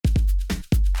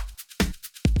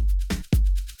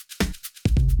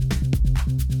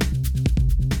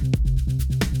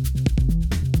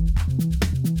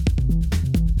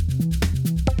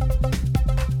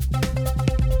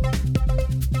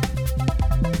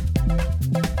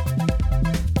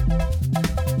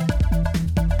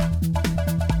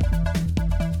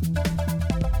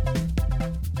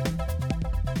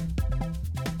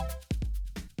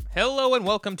Hello and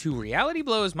welcome to Reality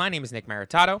Blows. My name is Nick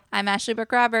Maritato. I'm Ashley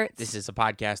Brooke-Roberts. This is a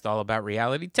podcast all about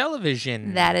reality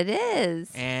television. That it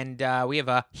is. And we have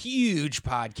a huge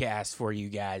podcast for you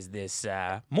guys this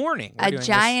morning. A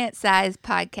giant-sized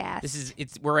podcast.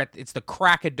 It's the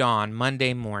crack of dawn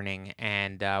Monday morning,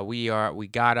 and we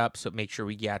got up, so make sure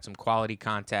we got some quality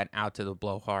content out to the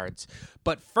blowhards.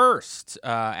 But first,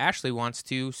 Ashley wants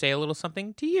to say a little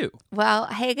something to you. Well,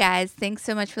 hey guys, thanks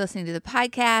so much for listening to the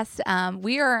podcast.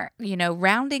 We are,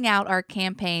 rounding out our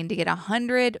campaign to get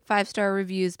 100 5-star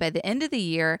reviews by the end of the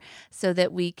year so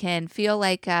that we can feel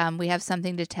like we have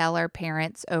something to tell our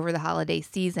parents over the holiday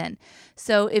season.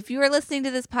 So if you are listening to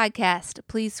this podcast,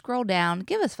 please scroll down,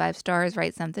 give us 5 stars,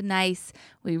 write something nice.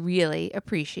 We really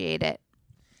appreciate it.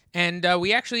 And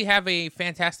we actually have a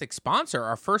fantastic sponsor,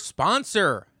 our first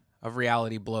sponsor of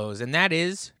Reality Blows, and that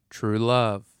is True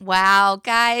Love. Wow,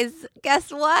 guys,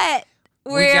 guess what?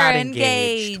 We got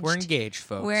engaged. We're engaged,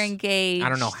 folks. We're engaged. I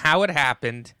don't know how it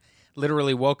happened.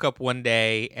 Literally woke up one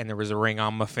day and there was a ring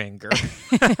on my finger.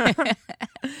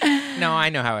 No, I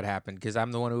know how it happened because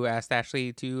I'm the one who asked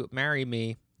Ashley to marry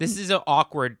me. This is an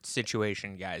awkward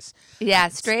situation, guys. Yeah,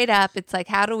 straight up. It's like,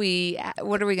 what are we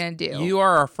going to do? You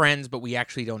are our friends, but we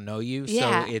actually don't know you,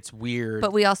 yeah. So it's weird.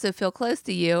 But we also feel close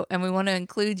to you, and we want to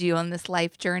include you on this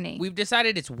life journey. We've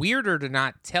decided it's weirder to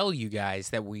not tell you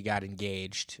guys that we got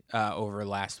engaged over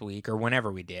last week, or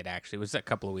whenever we did, actually. It was a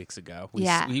couple of weeks ago.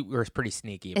 We were pretty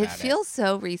sneaky about it. It feels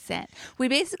so recent. We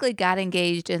basically got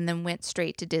engaged and then went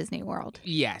straight to Disney World.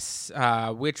 Yes,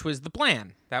 which was the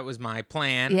plan. That was my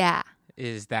plan. Yeah.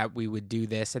 Is that we would do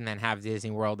this and then have Disney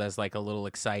World as like a little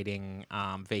exciting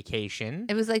vacation.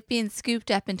 It was like being scooped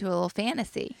up into a little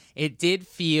fantasy. It did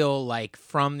feel like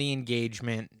from the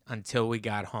engagement until we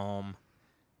got home,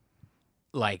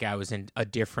 like I was in a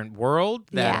different world.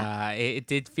 It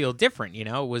did feel different,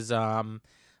 It was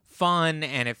fun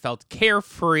and it felt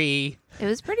carefree. It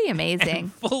was pretty amazing.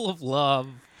 And full of love.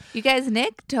 You guys,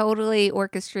 Nick totally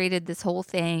orchestrated this whole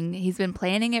thing. He's been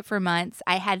planning it for months.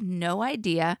 I had no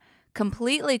idea.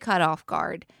 Completely caught off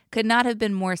guard, could not have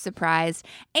been more surprised,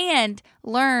 and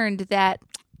learned that,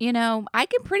 I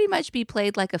can pretty much be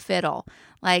played like a fiddle.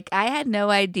 Like, I had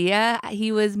no idea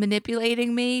he was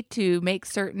manipulating me to make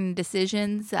certain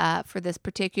decisions for this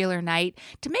particular night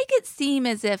to make it seem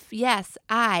as if, yes,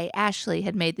 I, Ashley,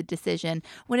 had made the decision,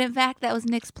 when in fact that was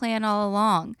Nick's plan all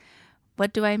along.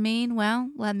 What do I mean? Well,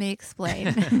 let me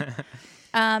explain.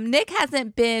 Nick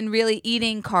hasn't been really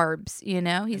eating carbs,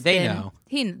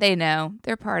 They know.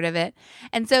 They're part of it.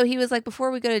 And so he was like,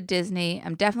 before we go to Disney,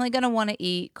 I'm definitely going to want to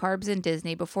eat carbs in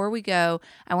Disney. Before we go,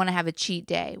 I want to have a cheat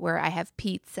day where I have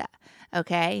pizza.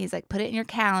 Okay. He's like, put it in your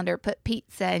calendar, put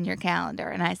pizza in your calendar.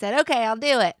 And I said, okay, I'll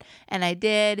do it. And I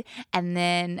did. And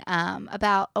then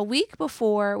about a week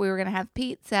before we were going to have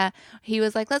pizza, he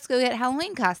was like, let's go get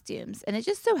Halloween costumes. And it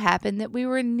just so happened that we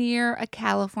were near a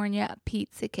California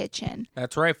pizza kitchen.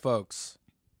 That's right, folks.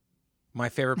 My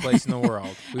favorite place in the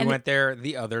world. We went there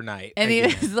the other night. And he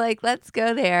was like, let's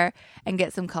go there and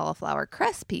get some cauliflower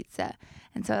crust pizza.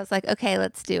 And so I was like, okay,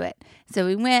 let's do it. So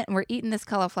we went and we're eating this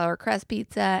cauliflower crust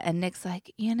pizza. And Nick's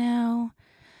like,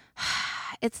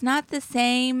 it's not the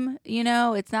same,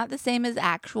 it's not the same as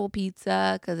actual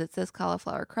pizza because it says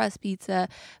cauliflower crust pizza.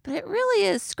 But it really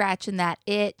is scratching that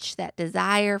itch, that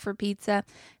desire for pizza.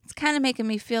 It's kind of making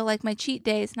me feel like my cheat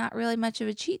day is not really much of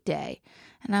a cheat day.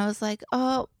 And I was like,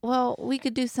 oh, well, we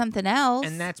could do something else.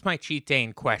 And that's my cheat day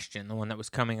in question, the one that was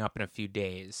coming up in a few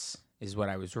days is what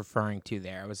I was referring to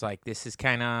there. I was like, this is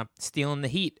kind of stealing the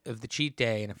heat of the cheat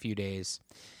day in a few days.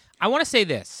 I want to say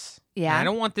this. Yeah. I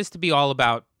don't want this to be all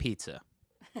about pizza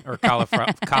or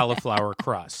cauliflower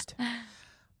crust.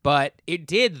 But it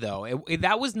did, though.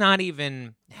 That was not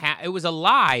even... it was a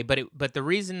lie, but the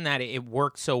reason that it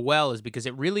worked so well is because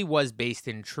it really was based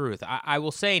in truth. I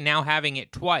will say, now having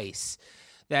it twice,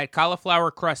 that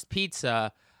cauliflower crust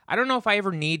pizza... I don't know if I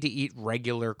ever need to eat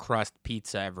regular crust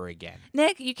pizza ever again.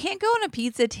 Nick, you can't go on a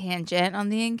pizza tangent on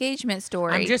the engagement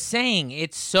story. I'm just saying,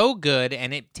 it's so good,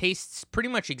 and it tastes pretty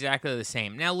much exactly the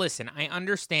same. Now, listen, I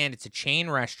understand it's a chain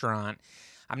restaurant.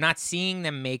 I'm not seeing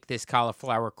them make this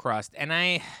cauliflower crust, and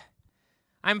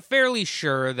I'm fairly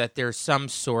sure that there's some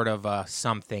sort of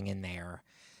something in there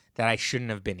that I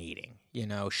shouldn't have been eating.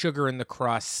 Sugar in the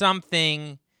crust,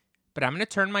 something but I'm going to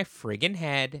turn my friggin'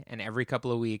 head and every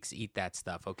couple of weeks eat that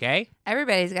stuff, okay?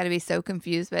 Everybody's got to be so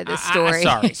confused by this story.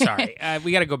 Sorry.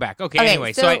 We got to go back. Okay,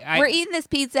 anyway. So we're eating this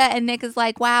pizza, and Nick is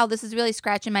like, wow, this is really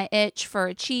scratching my itch for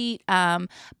a cheat,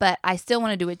 but I still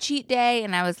want to do a cheat day.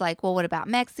 And I was like, well, what about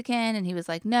Mexican? And he was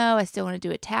like, no, I still want to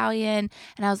do Italian.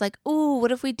 And I was like, ooh,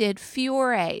 what if we did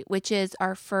Fiore, which is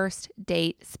our first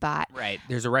date spot? Right.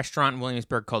 There's a restaurant in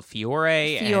Williamsburg called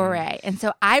Fiore. And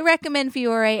so I recommend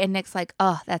Fiore, and Nick's like,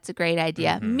 oh, that's a great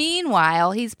idea. Mm-hmm.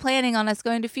 Meanwhile, he's planning on us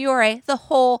going to Fiore the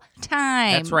whole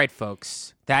time. That's right,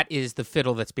 folks. That is the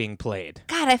fiddle that's being played.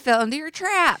 God, I fell into your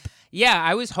trap. Yeah,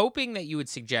 I was hoping that you would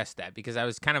suggest that because I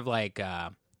was kind of like,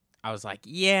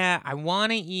 yeah, I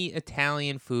want to eat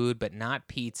Italian food, but not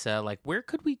pizza. Like, where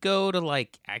could we go to,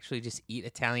 like, actually just eat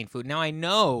Italian food? Now, I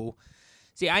knew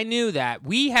that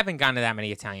we haven't gone to that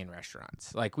many Italian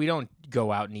restaurants. Like, we don't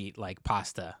go out and eat, like,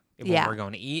 pasta when we're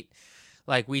going to eat.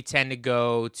 Like, we tend to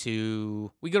go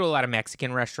to a lot of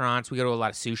Mexican restaurants. We go to a lot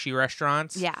of sushi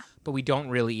restaurants. Yeah. But we don't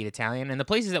really eat Italian. And the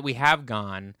places that we have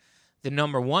gone, the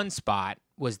number one spot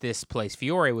was this place,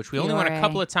 Fiore, which we only went a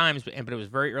couple of times, but it was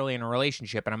very early in a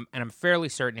relationship, and I'm fairly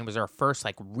certain it was our first,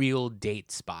 like, real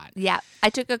date spot. Yeah.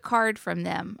 I took a card from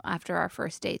them after our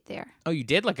first date there. Oh, you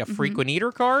did? Like a frequent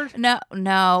eater card? No,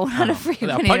 not a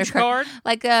frequent eater punch card.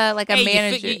 Like a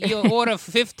manager. You order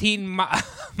 15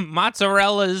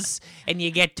 mozzarellas, and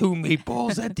you get 2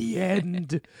 meatballs at the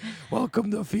end. Welcome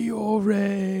to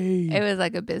Fiore. It was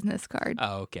like a business card.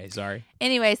 Oh, okay. Sorry.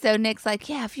 Anyway, so Nick's like,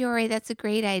 yeah, Fiore, that's a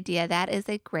great idea. That is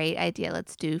a great idea.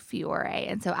 Let's do Fiore.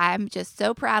 And so I'm just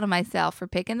so proud of myself for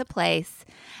picking the place.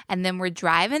 And then we're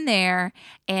driving there,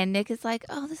 and Nick is like,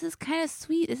 oh, this is kind of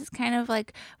sweet. This is kind of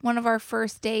like one of our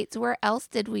first dates. Where else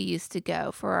did we used to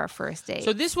go for our first date?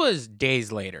 So this was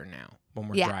days later now when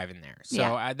we're driving there. So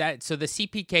so the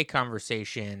CPK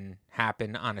conversation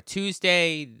happened on a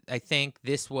Tuesday. I think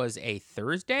this was a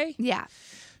Thursday. Yeah.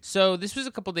 So this was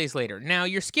a couple days later. Now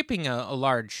you're skipping a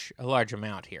large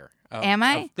amount here. Am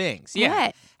I? Of things. Yeah.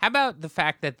 What? How about the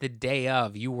fact that the day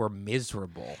of you were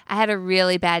miserable? I had a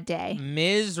really bad day.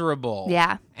 Miserable.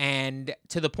 Yeah. And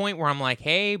to the point where I'm like,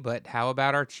 hey, but how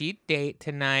about our cheat date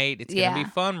tonight? It's going to be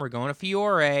fun. We're going to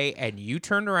Fiore. And you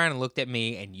turned around and looked at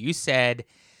me and you said,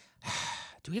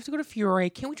 do we have to go to Fiore?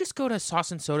 Can't we just go to Sauce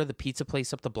and Soda, the pizza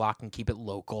place up the block, and keep it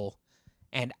local?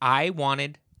 And I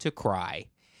wanted to cry.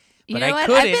 You know what?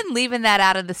 I've been leaving that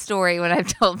out of the story when I've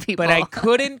told people. But I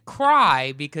couldn't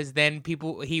cry because then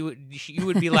you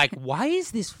would be like, why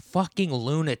is this fucking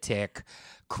lunatic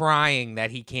crying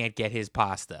that he can't get his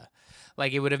pasta?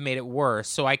 Like, it would have made it worse.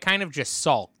 So I kind of just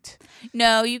sulked.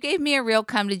 No, you gave me a real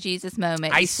come to Jesus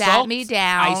moment. You sat me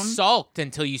down. I sulked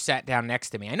until you sat down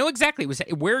next to me. I know exactly. It was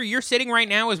where you're sitting right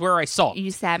now is where I sulked.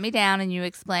 You sat me down and you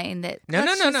explained that No.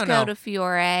 go to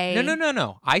Fiore.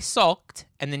 No. I sulked,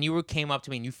 and then you came up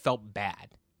to me and you felt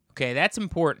bad. Okay, that's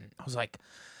important. I was like,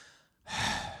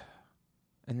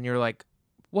 and you're like,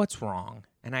 what's wrong?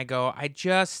 And I go, I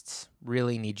just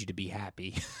really need you to be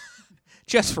happy.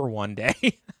 Just for one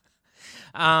day.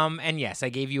 And yes, I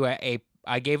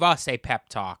gave us a pep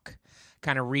talk,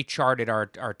 kind of recharted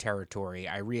our territory.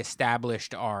 I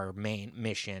reestablished our main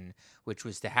mission, which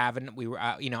was to have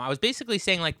I was basically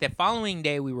saying, like, the following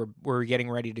day we were getting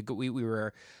ready to go. We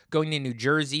were going to New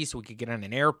Jersey so we could get on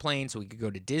an airplane so we could go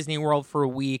to Disney World for a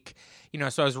week.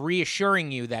 So I was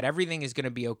reassuring you that everything is going to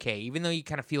be okay, even though you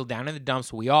kind of feel down in the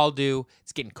dumps. We all do.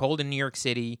 It's getting cold in New York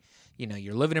City.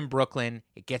 You're living in Brooklyn.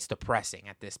 It gets depressing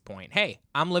at this point. Hey,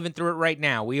 I'm living through it right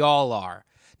now. We all are.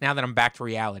 Now that I'm back to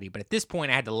reality. But at this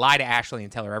point, I had to lie to Ashley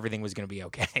and tell her everything was going to be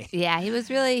okay. Yeah,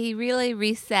 he really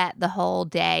reset the whole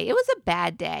day. It was a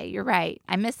bad day. You're right.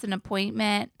 I missed an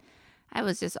appointment. I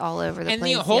was just all over the place.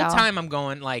 And the whole time I'm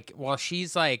going, like, while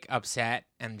she's, like, upset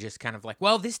and just kind of like,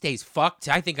 well, this day's fucked.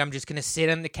 I think I'm just going to sit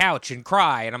on the couch and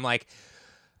cry. And I'm like,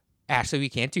 Ashley, we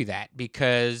can't do that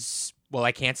because... Well,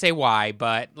 I can't say why,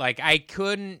 but, like, I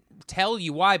couldn't tell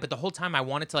you why, but the whole time I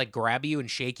wanted to, like, grab you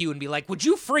and shake you and be like, would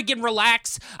you friggin'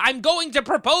 relax? I'm going to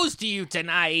propose to you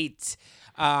tonight.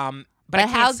 But I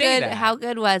can't say that. How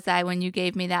good was I when you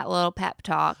gave me that little pep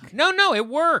talk? No, it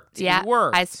worked. Yeah, it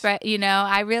worked. I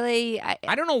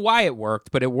don't know why it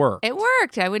worked, but it worked. It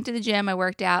worked. I went to the gym. I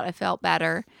worked out. I felt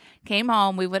better. Came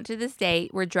home. We went to this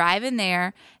date. We're driving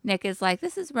there. Nick is like,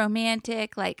 this is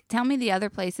romantic. Like, tell me the other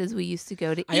places we used to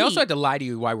go to eat. I also had to lie to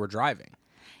you while we're driving.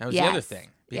 That was the other thing.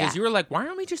 Because you were like, why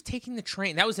aren't we just taking the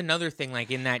train? That was another thing,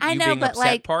 like in that I you know, being but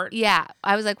upset part. yeah,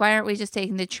 I was like, why aren't we just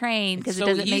taking the train? Because It's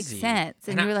it so doesn't make easy. sense.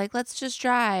 And And you were like, let's just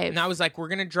drive. And I was like, we're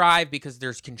going to drive because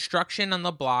there's construction on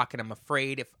the block, and I'm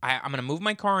afraid if I'm going to move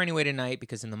my car anyway tonight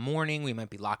because in the morning we might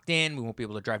be locked in. We won't be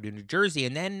able to drive to New Jersey,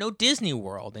 and then no Disney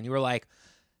World. And you were like,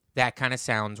 that kind of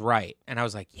sounds right. And I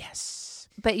was like, yes.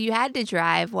 But you had to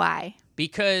drive. Why?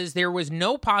 Because there was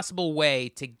no possible way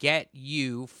to get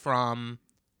you from,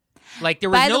 like, there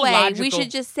was By no the way, logical... we should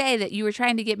just say that you were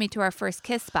trying to get me to our first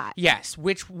kiss spot. Yes,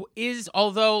 which is,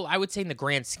 although I would say in the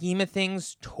grand scheme of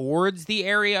things, towards the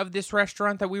area of this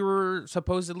restaurant that we were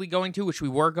supposedly going to, which we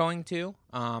were going to.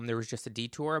 There was just a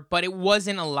detour, but it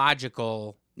wasn't a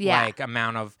logical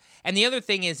amount of. And the other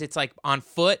thing is, it's like on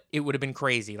foot, it would have been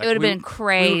crazy. Like, it would have been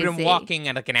crazy. We would have been walking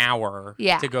at like an hour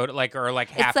to go to half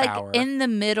it's like hour. in the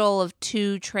middle of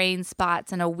two train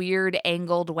spots in a weird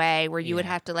angled way where you would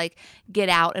have to like get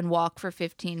out and walk for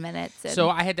 15 minutes. And... So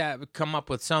I had to come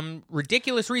up with some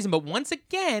ridiculous reason, but once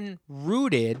again,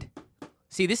 rooted.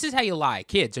 See, this is how you lie.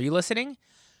 Kids, are you listening?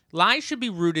 Lies should be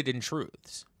rooted in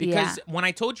truths. Because when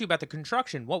I told you about the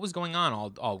construction, what was going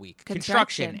on all week?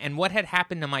 Construction. And what had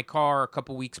happened to my car a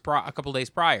couple days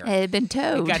prior? It had been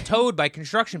towed. It got towed by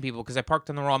construction people because I parked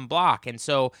on the wrong block. And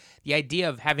so the idea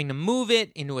of having to move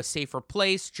it into a safer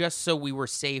place just so we were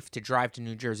safe to drive to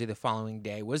New Jersey the following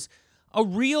day was a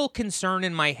real concern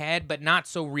in my head, but not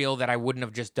so real that I wouldn't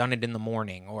have just done it in the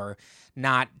morning or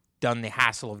not done the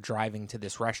hassle of driving to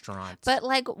this restaurant. But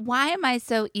like, why am I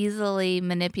so easily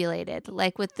manipulated?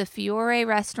 Like with the Fiore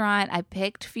restaurant, I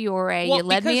picked Fiore. Well, you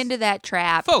led me into that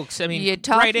trap. Folks, I mean, you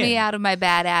talked right me in. out of my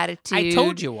bad attitude. I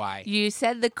told you why. You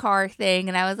said the car thing,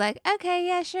 and I was like, okay,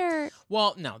 yeah, sure.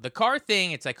 Well, no, the car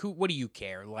thing, it's like, what do you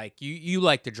care? Like, you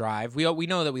like to drive. We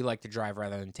know that we like to drive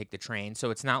rather than take the train. So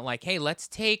it's not like, hey, let's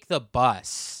take the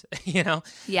bus, you know?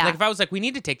 Yeah. Like if I was like, we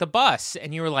need to take the bus.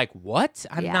 And you were like, what?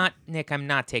 I'm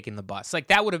not taking the bus. Like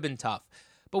that would have been tough.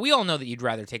 But we all know that you'd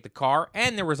rather take the car.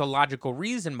 And there was a logical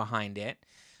reason behind it.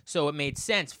 So it made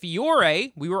sense.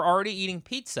 Fiore, we were already eating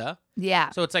pizza. Yeah.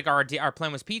 So it's like our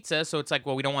plan was pizza. So it's like,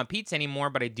 well, we don't want pizza anymore,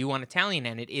 but I do want Italian,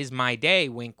 and it is my day.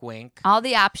 Wink, wink. All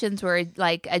the options were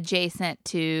like adjacent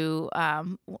to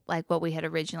like what we had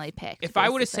originally picked. If I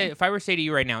were to say to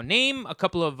you right now, name a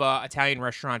couple of Italian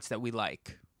restaurants that we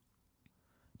like,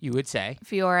 you would say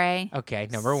Fiore. Okay,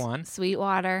 number one,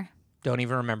 Sweetwater. Don't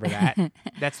even remember that.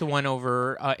 That's the one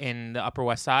over in the Upper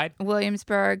West Side.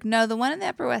 Williamsburg. No, the one in the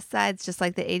Upper West Side's just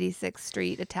like the 86th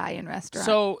Street Italian restaurant.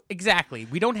 So, exactly.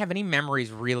 We don't have any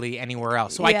memories really anywhere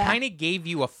else. So I kind of gave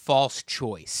you a false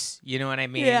choice. You know what I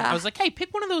mean? Yeah. I was like, hey,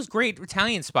 pick one of those great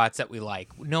Italian spots that we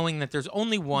like, knowing that there's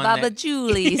only one. Baba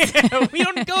Julie's. Yeah, we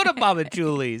don't go to Baba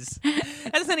Julie's.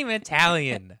 That's not even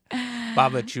Italian.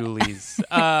 Baba Julie's.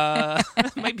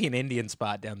 That might be an Indian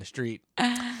spot down the street.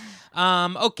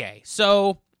 Okay,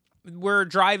 so we're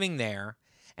driving there,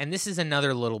 and this is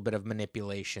another little bit of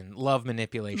manipulation. Love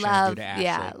manipulation I do to Ashley.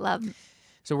 Yeah, love.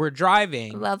 So we're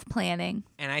driving. Love planning.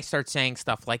 And I start saying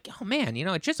stuff like, oh, man, you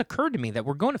know, it just occurred to me that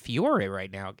we're going to Fiore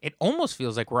right now. It almost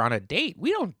feels like we're on a date.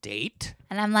 We don't date.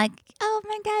 And I'm like, oh,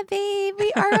 my God, babe,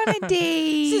 we are on a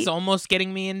date. This is almost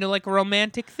getting me into like a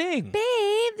romantic thing.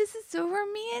 Babe, this is so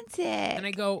romantic. And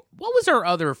I go, what was our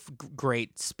other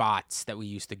great spots that we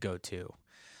used to go to?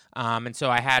 And so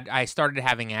I started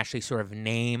having Ashley sort of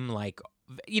name, like,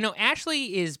 you know,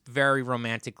 Ashley is very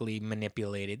romantically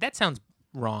manipulated. That sounds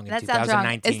wrong in that 2019.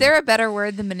 sounds wrong. Is there a better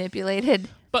word than manipulated?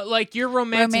 But like you're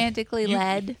romantically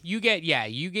led. You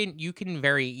can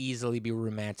very easily be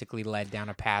romantically led down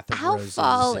a path of I'll roses.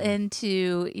 fall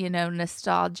into, you know,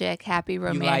 nostalgic, happy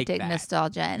romantic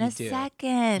nostalgia in a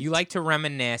second. You like to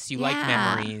reminisce. You like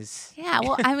memories. Yeah.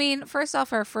 Well, I mean, first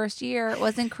off, our first year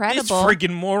was This incredible.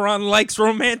 friggin' moron likes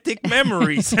romantic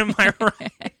memories. Am I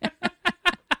right?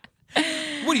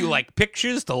 What do you like?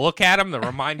 Pictures to look at them to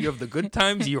remind you of the good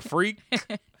times, you freak?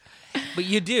 But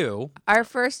you do. Our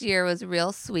first year was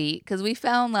real sweet because we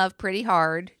fell in love pretty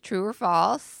hard. True or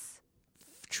false?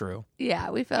 True. Yeah,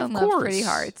 we fell in love pretty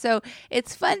hard. So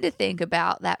it's fun to think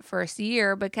about that first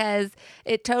year because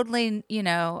it totally, you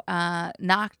know,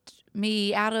 knocked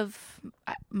me out of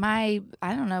my,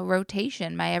 I don't know,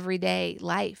 rotation, my everyday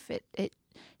life. It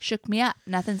shook me up.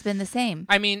 Nothing's been the same.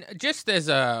 I mean, just as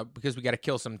because we got to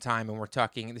kill some time and we're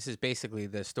talking, this is basically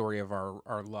the story of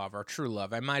our love, our true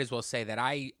love. I might as well say that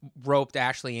I roped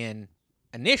Ashley in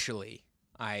initially.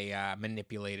 I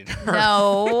manipulated her.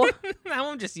 No.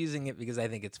 Now I'm just using it because I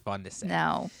think it's fun to say.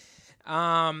 No.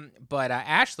 But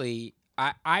Ashley,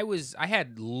 I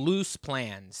had loose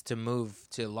plans to move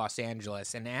to Los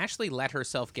Angeles, and Ashley let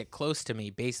herself get close to me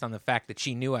based on the fact that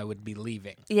she knew I would be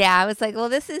leaving. Yeah, I was like, well,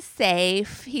 this is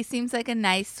safe. He seems like a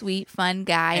nice, sweet, fun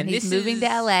guy, and he's moving to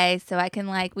LA, so I can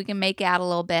we can make out a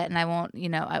little bit, and I won't,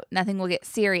 nothing will get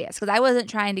serious because I wasn't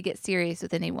trying to get serious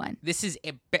with anyone. This is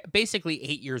basically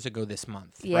 8 years ago this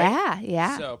month. Yeah, right?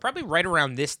 yeah. So probably right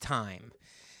around this time.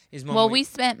 We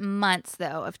spent months,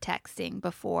 though, of texting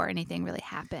before anything really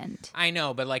happened. I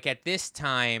know, but at this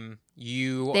time,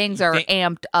 things are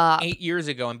amped up. 8 years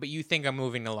ago, but you think I'm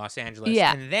moving to Los Angeles.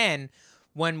 Yeah. And then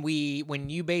when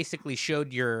you basically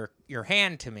showed your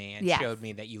hand to me and showed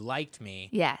me that you liked me,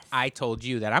 yes, I told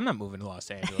you that I'm not moving to Los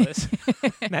Angeles.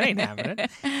 That ain't happening.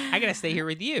 I gotta stay here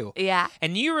with you. Yeah.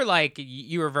 And you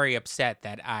were very upset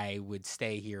that I would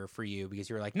stay here for you because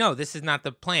you were like, no, this is not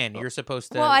the plan. You're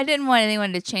supposed to. Well, I didn't want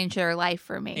anyone to change their life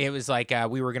for me. It was like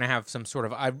we were gonna have some sort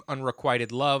of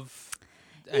unrequited love.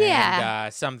 Yeah.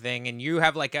 And something, and you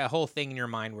have a whole thing in your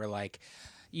mind where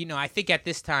I think at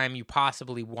this time you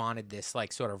possibly wanted this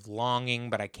sort of longing,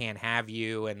 but I can't have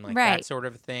you, and that sort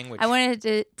of thing. Which I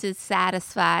wanted to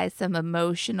satisfy some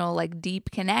emotional, deep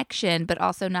connection, but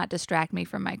also not distract me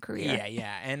from my career.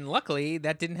 Yeah. And luckily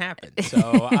that didn't happen. So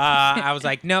I was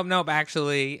like, nope,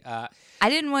 actually. I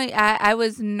didn't want. I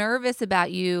was nervous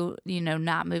about you,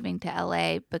 not moving to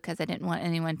LA because I didn't want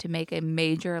anyone to make a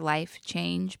major life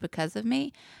change because of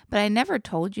me. But I never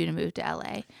told you to move to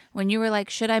LA. When you were like,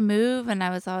 "Should I move?" and I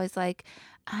was always like,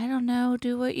 "I don't know.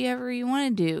 Do whatever you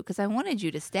want to do," because I wanted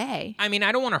you to stay. I mean,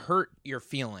 I don't want to hurt your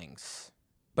feelings,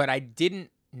 but I didn't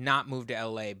not move to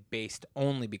LA based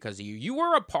only because of you. You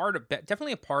were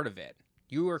definitely a part of it.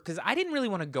 You were, because I didn't really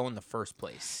want to go in the first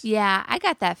place. Yeah, I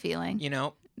got that feeling.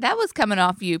 That was coming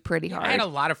off you pretty hard. I had a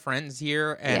lot of friends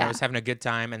here, and I was having a good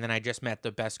time, and then I just met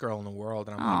the best girl in the world,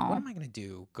 and I'm like, what am I going to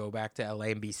do? Go back to LA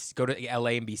and go to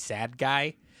LA and be sad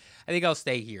guy? I think I'll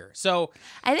stay here. So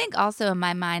I think also in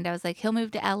my mind, I was like, he'll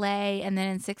move to LA, and then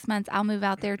in 6 months, I'll move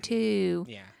out there too.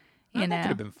 Yeah. That could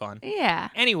have been fun. Yeah.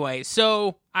 Anyway,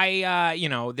 so I,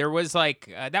 there was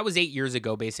that was 8 years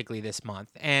ago, basically this month,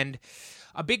 and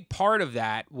a big part of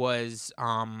that was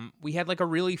we had a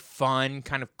really fun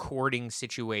kind of courting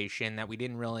situation that we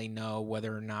didn't really know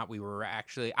whether or not we were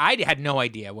actually. I had no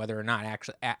idea whether or not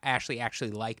Ashley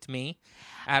actually liked me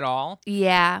at all.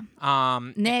 Yeah.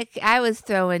 Nick, I was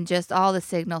throwing just all the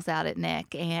signals out at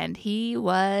Nick, and he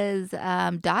was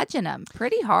dodging them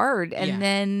pretty hard. And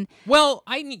then, well,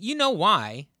 you know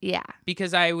why? Yeah.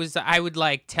 Because I would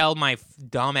tell my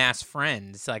dumbass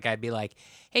friends, I'd be like,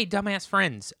 hey, dumbass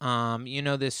friends,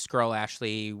 this girl,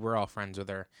 Ashley, we're all friends with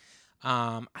her.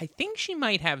 I think she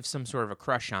might have some sort of a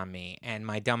crush on me. And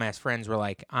my dumbass friends were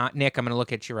like, Nick, I'm going to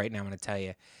look at you right now. I'm going to tell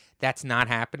you that's not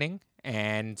happening.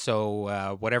 And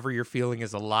so whatever you're feeling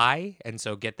is a lie. And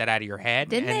so get that out of your head.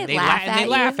 Didn't they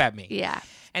laugh at me. Yeah.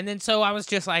 And then so I was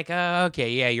just like,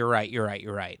 okay, yeah, you're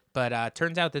right. But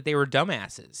turns out that they were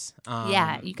dumbasses.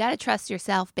 Yeah, you got to trust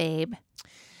yourself, babe.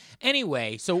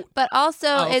 Anyway, so... But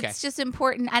also, it's just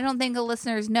important. I don't think the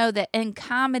listeners know that in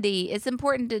comedy, it's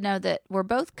important to know that we're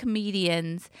both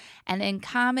comedians. And in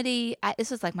comedy,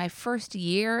 this was my first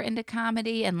year into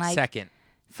comedy. And Second.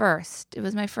 First. It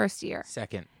was my first year.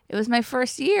 Second. It was my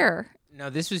first year. No,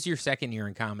 this was your second year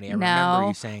in comedy. I remember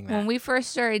you saying that. When we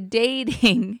first started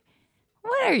dating...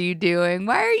 What are you doing?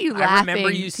 Why are you laughing? I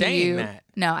remember you saying that.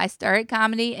 No, I started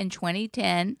comedy in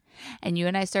 2010, and you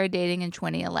and I started dating in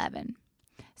 2011.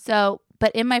 So,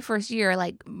 but in my first year,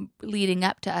 leading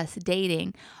up to us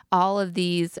dating, all of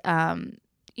these,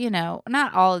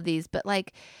 not all of these, but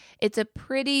it was a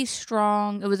pretty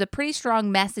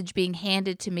strong message being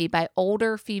handed to me by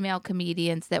older female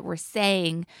comedians that were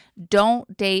saying,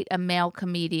 don't date a male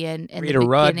comedian in Rita the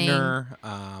beginning.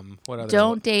 Rudner, what other?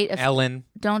 Don't date Ellen.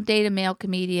 Don't date a male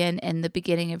comedian in the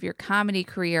beginning of your comedy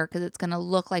career because it's going to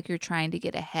look like you're trying to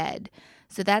get ahead.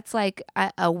 So that's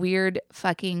a weird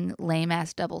fucking lame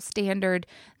ass double standard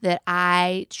that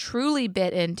I truly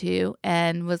bit into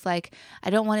and was like, I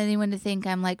don't want anyone to think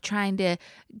I'm trying to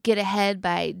get ahead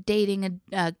by dating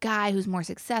a guy who's more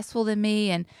successful than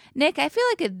me. And Nick, I feel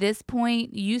like at this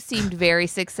point you seemed very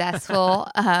successful.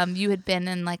 You had been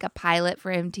in a pilot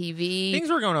for MTV. Things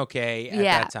were going okay at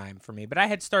that time for me, but I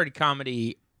had started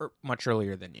comedy much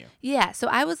earlier than you. Yeah, so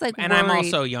I was and worried. I'm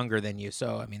also younger than you,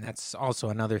 so I mean that's also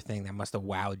another thing that must have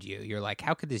wowed you. You're like,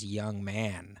 how could this young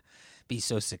man be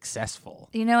so successful?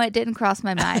 It didn't cross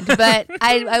my mind, but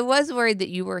I was worried that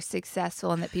you were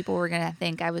successful and that people were going to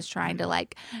think I was trying to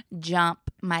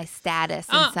jump my status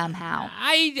and somehow.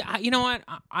 You know what?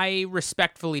 I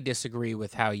respectfully disagree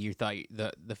with how you thought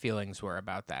the feelings were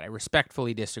about that. I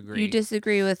respectfully disagree. You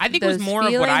disagree with I think those it was more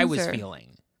of what I feelings, was or-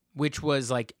 feeling, which was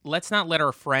like, let's not let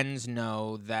our friends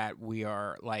know that we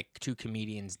are like two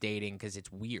comedians dating because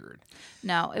it's weird.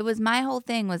 No, it was my whole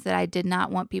thing was that I did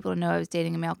not want people to know I was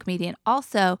dating a male comedian.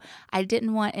 Also, I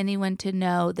didn't want anyone to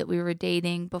know that we were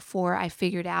dating before I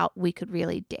figured out we could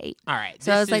really date. All right.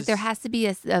 So I was like, there has to be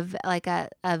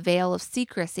a veil of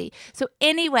secrecy. So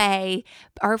anyway,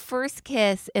 our first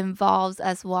kiss involves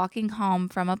us walking home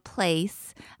from a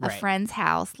place, a Right. friend's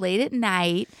house, late at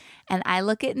night. And I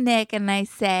look at Nick and I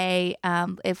say,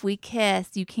 if we kiss,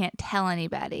 you can't tell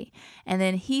anybody. And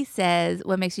then he says,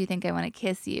 what makes you think I want to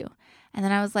kiss you? And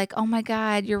then I was like, oh my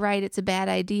God, you're right. It's a bad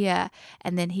idea.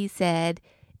 And then he said,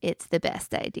 it's the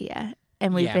best idea.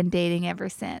 And we've Yeah. been dating ever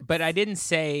since. But I didn't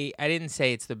say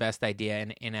it's the best idea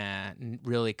in a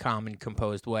really calm and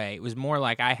composed way. It was more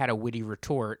like I had a witty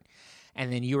retort,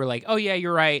 and then you were like, "Oh yeah,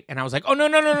 you're right," and I was like, "Oh no,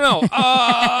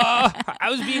 I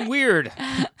was being weird."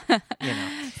 You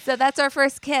know. So that's our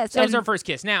first kiss. So that was And- our first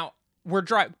kiss. Now we're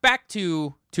back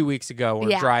to 2 weeks ago. We're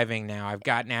Yeah. driving now. I've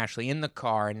gotten Ashley in the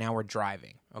car, and now we're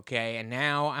driving. Okay, and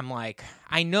now I'm like,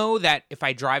 I know that if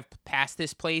I drive past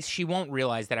this place, she won't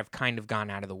realize that I've kind of gone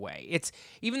out of the way. It's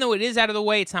even though it is out of the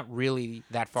way, it's not really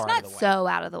that far It's out not of the way. so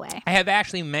out of the way. I have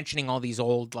Ashley mentioning all these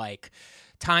old like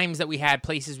times that we had,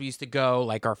 places we used to go,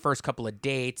 like our first couple of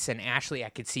dates, and Ashley I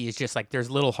could see is just like there's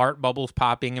little heart bubbles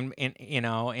popping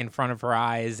in front of her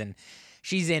eyes, and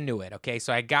she's into it. Okay,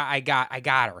 so I got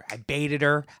her. I baited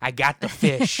her. I got the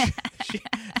fish.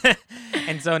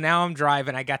 And so now I'm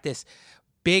driving. I got this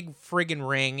big friggin'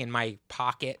 ring in my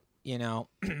pocket,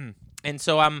 and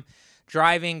so I'm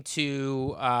driving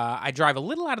to. I drive a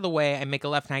little out of the way. I make a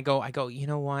left, and I go. You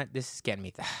know what? This is getting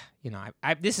me.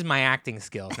 This is my acting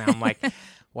skills now. I'm like,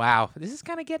 wow, this is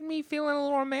kind of getting me feeling a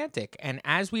little romantic. And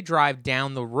as we drive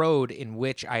down the road in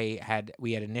which we had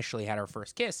initially had our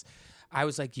first kiss, I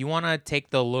was like, "You want to take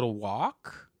the little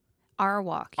walk?" Our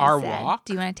walk. he Our said. walk?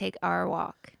 Do you want to take our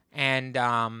walk? And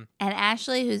And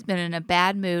Ashley, who's been in a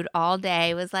bad mood all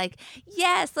day, was like,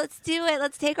 yes, let's do it.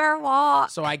 Let's take our walk.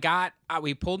 so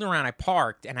we pulled around, I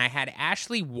parked, and I had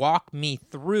Ashley walk me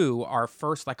through our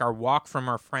walk from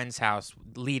our friend's house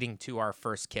leading to our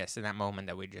first kiss in that moment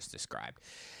that we just described.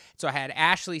 So I had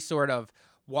Ashley sort of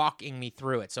walking me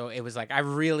through it. So it was like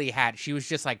she was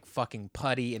just like fucking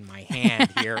putty in my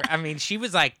hand here. I mean, she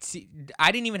was like,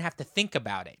 I didn't even have to think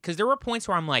about it. Because there were points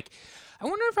where I'm like, I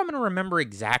wonder if I'm going to remember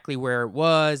exactly where it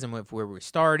was and where we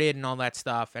started and all that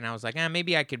stuff. And I was like,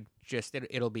 maybe I could just,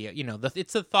 it'll be,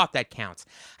 it's the thought that counts.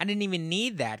 I didn't even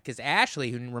need that because Ashley,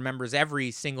 who remembers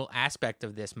every single aspect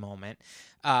of this moment,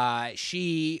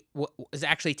 she was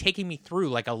actually taking me through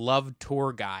like a love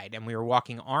tour guide. And we were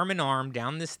walking arm in arm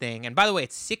down this thing. And by the way,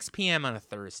 it's 6 p.m. on a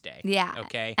Thursday. Yeah.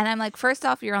 Okay. And I'm like, first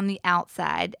off, you're on the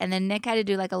outside. And then Nick had to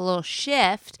do like a little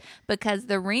shift because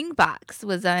the ring box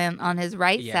was on his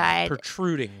right side.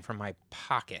 Protruding from my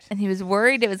pocket. And he was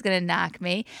worried it was going to knock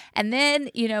me. And then,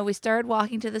 we started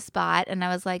walking to the spot. And I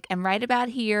was like, and right about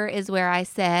here is where I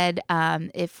said,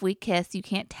 if we kiss, you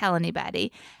can't tell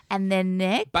anybody. And then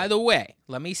Nick. By the way,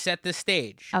 let me set the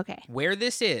stage. Okay. Where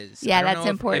this is. Yeah, I don't that's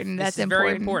know important. This That's is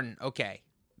very important. important. Okay.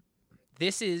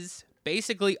 This is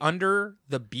basically under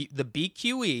the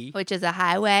BQE. Which is a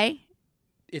highway.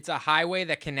 It's a highway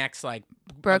that connects like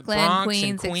Brooklyn, Bronx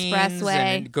Queens, and Queens, Expressway.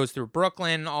 and it goes through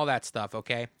Brooklyn, all that stuff.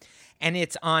 Okay. And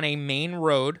it's on a main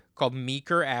road called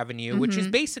Meeker Avenue, which is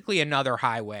basically another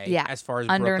highway Yeah, as far as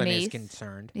Brooklyn is underneath.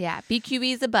 concerned. Yeah.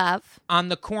 BQE's above On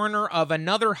the corner of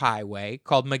another highway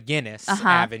called McGinnis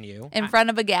Avenue. in front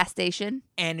of a gas station.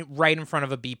 And right in front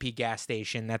of a BP gas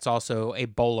station that's also a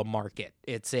Bola Market.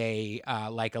 It's a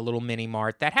like a little mini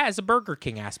mart that has a Burger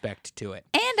King aspect to it.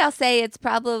 And I'll say it's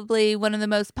probably one of the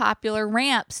most popular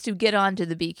ramps to get onto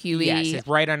the BQE. Yes, it's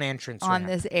right on entrance on ramp.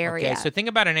 this area. Okay, so think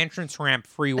about an entrance ramp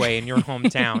freeway in your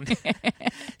hometown.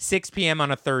 6 p.m.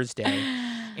 on a Thursday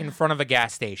in front of a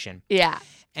gas station. Yeah.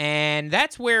 And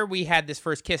that's where we had this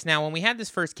first kiss. Now, when we had this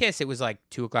first kiss, it was like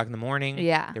 2 o'clock in the morning.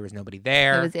 Yeah. There was nobody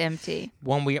there. It was empty.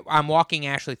 When I'm walking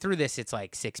Ashley through this, it's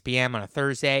like 6 p.m. on a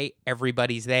Thursday.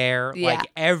 Everybody's there. Yeah.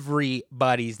 Like,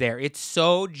 everybody's there. It's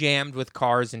so jammed with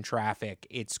cars and traffic.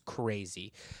 It's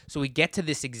crazy. So we get to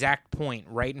this exact point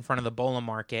right in front of the Bola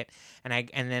Market, and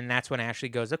then that's when Ashley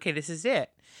goes, okay, this is it.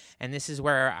 And this is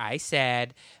where I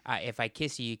said, if I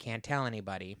kiss you, you can't tell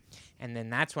anybody. And then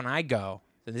that's when I go.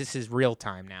 So this is real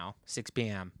time now, 6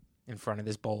 p.m. in front of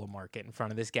this Bola Market, in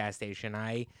front of this gas station.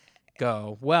 I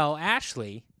go, well,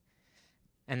 Ashley,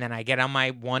 and then I get on my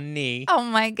one knee Oh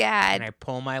my God. and I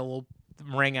pull my little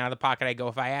ring out of the pocket. I go,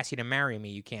 if I ask you to marry me,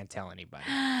 you can't tell anybody.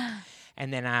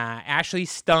 And then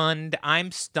Ashley's stunned.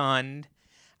 I'm stunned.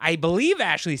 I believe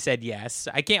Ashley said yes.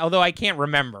 Although I can't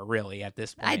remember really at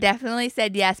this point. I definitely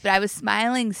said yes, but I was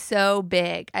smiling so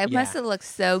big. I must have looked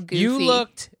so goofy.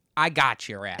 I got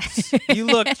your ass. You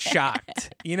looked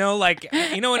shocked. You know, like,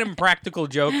 in Impractical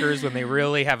Jokers when they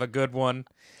really have a good one?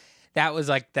 That was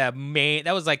like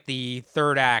the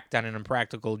third act on an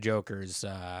Impractical Jokers.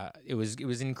 It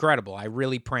was incredible. I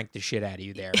really pranked the shit out of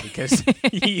you there because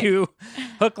you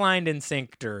hook, line, and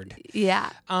sinkered. Yeah.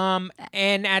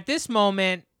 And at this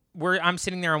moment, I'm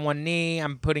sitting there on one knee.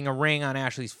 I'm putting a ring on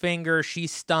Ashley's finger.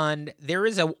 She's stunned. There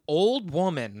is an old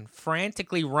woman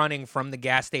frantically running from the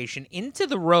gas station into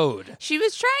the road. She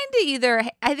was trying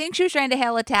to I think she was trying to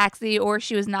hail a taxi, or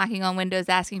she was knocking on windows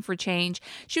asking for change.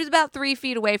 She was about 3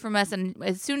 feet away from us, and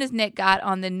as soon as Nick got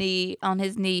on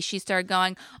his knee, she started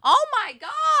going, "Oh my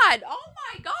God! Oh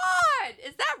my God!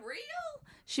 Is that real?"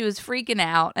 She was freaking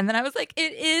out. And then I was like,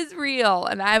 it is real.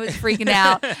 And I was freaking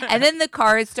out. And then the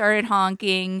cars started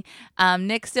honking.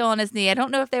 Nick's still on his knee. I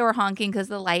don't know if they were honking because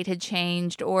the light had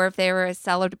changed or if they were a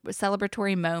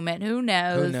celebratory moment. Who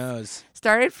knows?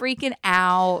 Started freaking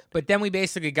out. But then we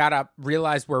basically got up,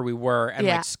 realized where we were, and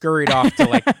like scurried off to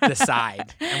like the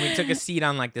side. And we took a seat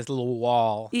on like this little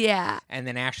wall. Yeah. And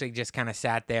then Ashley just kind of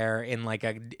sat there in like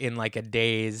a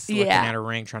daze, looking at her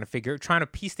ring, trying to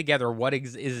piece together what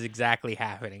is exactly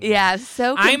happening. Yeah,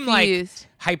 so confused.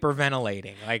 I'm like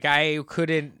hyperventilating. Like I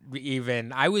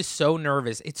was so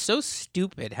nervous. It's so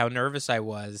stupid how nervous I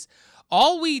was.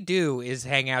 All we do is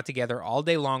hang out together all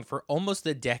day long for almost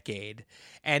a decade.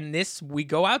 And we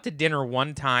go out to dinner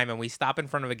one time and we stop in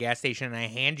front of a gas station and I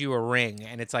hand you a ring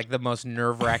and it's like the most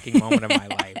nerve-wracking moment of my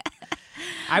life.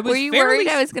 Were you worried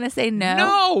I was going to say no?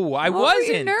 No, I wasn't. What were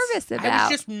you nervous about? I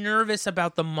was just nervous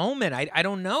about the moment. I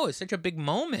don't know. It's such a big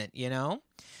moment, you know?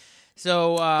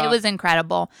 So it was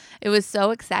incredible. It was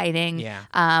so exciting. Yeah.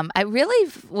 I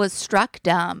really was struck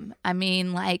dumb. I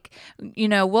mean, like,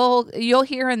 you'll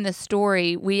hear in the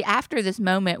story, after this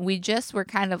moment, we just were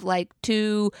kind of like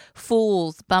two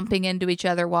fools bumping into each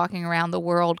other, walking around the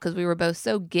world because we were both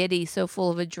so giddy, so full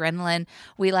of adrenaline.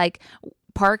 We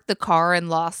parked the car and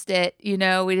lost it. We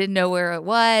didn't know where it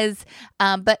was.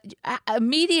 But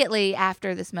immediately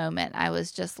after this moment, I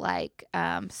was just like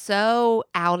so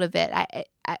out of it.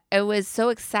 I was so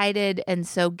excited and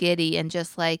so giddy and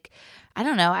just like, I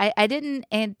don't know. I didn't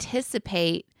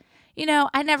anticipate,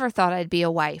 I never thought I'd be a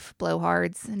wife,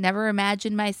 blowhards. Never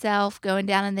imagined myself going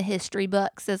down in the history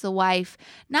books as a wife.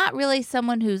 Not really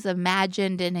someone who's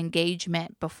imagined an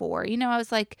engagement before. I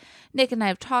was like, Nick and I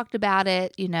have talked about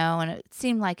it, and it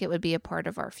seemed like it would be a part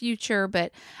of our future.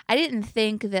 But I didn't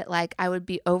think that like I would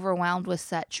be overwhelmed with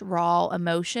such raw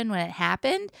emotion when it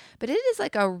happened. But it is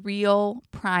like a real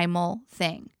primal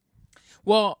thing.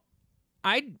 Well,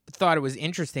 I thought it was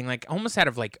interesting, like almost out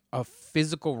of like a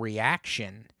physical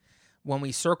reaction. When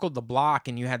we circled the block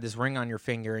and you had this ring on your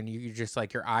finger and you just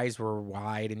like your eyes were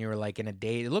wide and you were like in a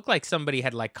daze. It looked like somebody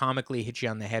had like comically hit you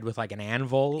on the head with like an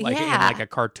anvil, like in like a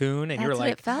cartoon. And you were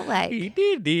like, it felt like. And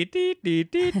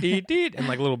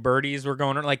like little birdies were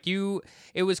going on. Like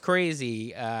it was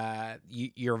crazy,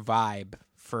 your vibe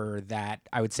for that,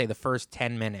 I would say the first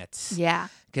 10 minutes. Yeah.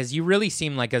 Because you really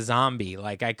seemed like a zombie.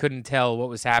 Like I couldn't tell what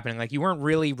was happening. Like you weren't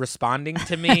really responding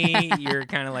to me. You're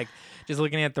kind of like just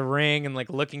looking at the ring and like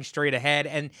looking straight ahead.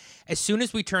 And as soon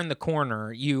as we turned the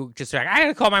corner, you just like, I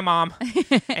gotta call my mom.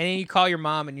 And then you call your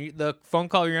mom and the phone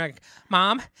call, you're like,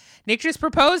 Mom, Nick just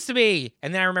proposed to me.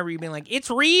 And then I remember you being like, it's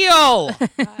real.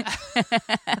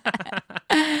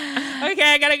 Okay,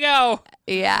 I gotta go.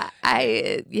 Yeah,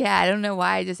 I don't know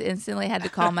why I just instantly had to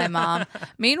call my mom.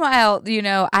 Meanwhile,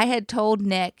 I had told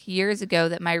Nick years ago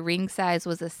that my ring size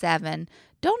was a 7.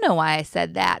 Don't know why I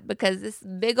said that because this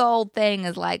big old thing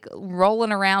is like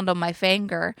rolling around on my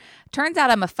finger. Turns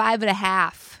out I'm a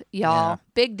 5.5, y'all. Yeah.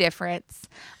 Big difference.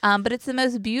 But it's the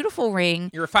most beautiful ring.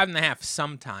 You're a 5.5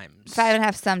 sometimes.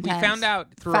 5.5 sometimes. We found out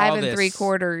through 5 all this,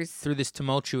 3/4 through this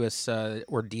tumultuous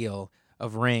ordeal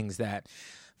of rings that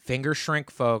fingers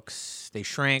shrink, folks. They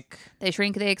shrink. They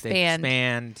expand. They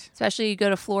expand. Especially you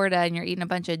go to Florida and you're eating a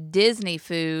bunch of Disney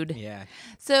food. Yeah.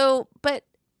 So, but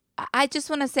I just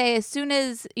want to say, as soon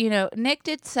as, Nick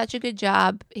did such a good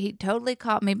job. He totally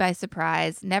caught me by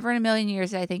surprise. Never in a million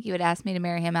years did I think he would ask me to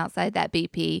marry him outside that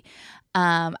BP.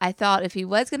 I thought if he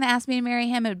was going to ask me to marry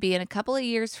him, it would be in a couple of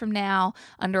years from now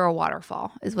under a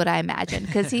waterfall is what I imagined.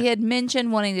 Because he had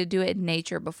mentioned wanting to do it in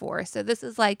nature before. So this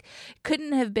is like,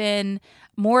 couldn't have been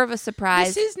more of a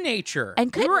surprise. This is nature.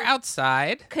 And we were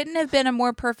outside. Couldn't have been a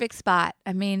more perfect spot.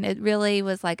 I mean, it really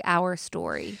was like our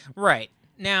story. Right.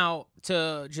 Now,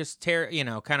 to just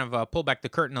kind of pull back the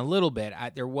curtain a little bit,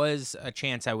 there was a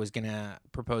chance I was going to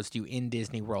propose to you in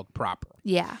Disney World proper.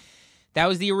 Yeah. That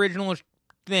was the original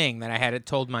thing that I had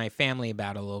told my family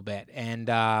about a little bit.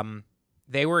 And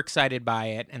they were excited by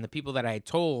it. And the people that I had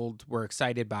told were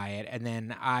excited by it. And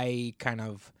then I kind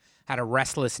of had a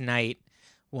restless night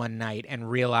one night and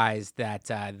realized that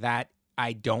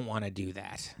I don't want to do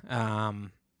that.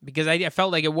 Because I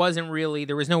felt like it wasn't really,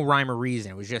 there was no rhyme or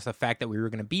reason. It was just the fact that we were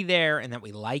going to be there and that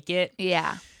we like it.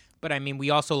 Yeah. But I mean,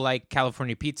 we also like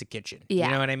California Pizza Kitchen. Yeah.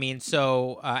 You know what I mean?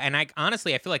 So, and I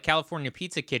honestly feel like California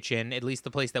Pizza Kitchen, at least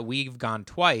the place that we've gone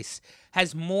twice,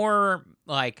 has more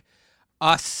like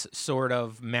us sort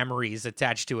of memories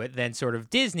attached to it than sort of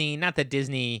Disney. Not that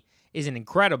Disney isn't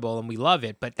incredible and we love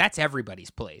it, but that's everybody's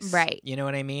place. Right. You know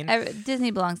what I mean? Disney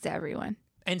belongs to everyone.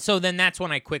 And so then that's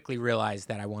when I quickly realized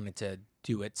that I wanted to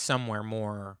do it somewhere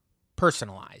more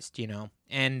personalized,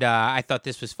 and I thought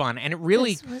this was fun. And it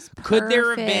really could there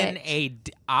have been a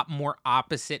more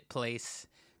opposite place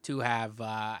to have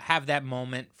that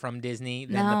moment from Disney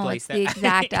than the place that the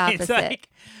exact opposite. It's like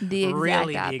the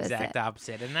exact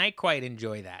opposite, and I quite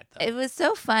enjoy that. Though. It was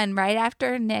so fun. Right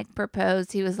after Nick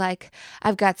proposed, he was like,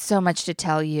 "I've got so much to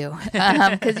tell you,"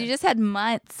 because you just had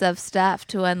months of stuff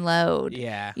to unload.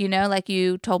 Yeah, like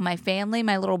you told my family.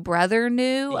 My little brother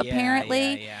knew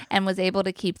apparently, and was able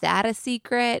to keep that a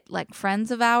secret. Like friends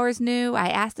of ours knew. I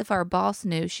asked if our boss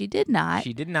knew. She did not.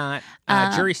 She did not.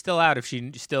 Jury's still out if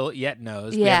she still yet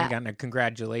knows. Yeah. We haven't gotten a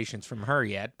congratulations from her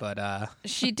yet, but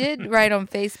she did write on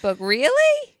Facebook.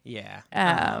 Really? Yeah.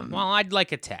 Well, I'd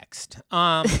like a text.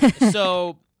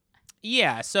 So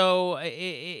yeah. So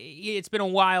it's been a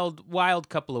wild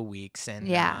couple of weeks, and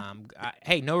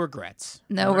hey, no regrets.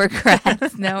 No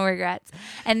regrets. No regrets.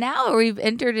 And now we've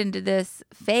entered into this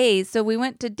phase. So we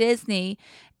went to Disney.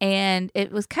 And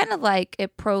it was kind of like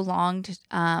it prolonged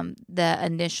the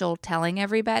initial telling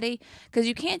everybody, because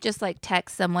you can't just like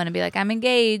text someone and be like, I'm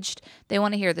engaged. They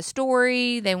want to hear the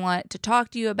story. They want to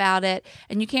talk to you about it.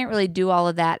 And you can't really do all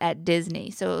of that at Disney.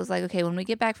 So it was like, okay, when we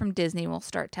get back from Disney, we'll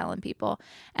start telling people.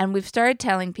 And we've started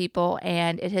telling people,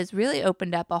 and it has really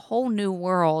opened up a whole new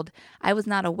world I was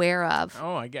not aware of.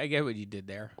 Oh, I get what you did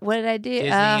there. What did I do? Disney,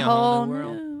 a whole new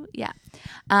world. Yeah.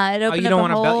 It opened up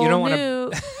a whole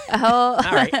new... All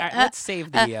right, let's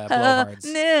save the blowhards.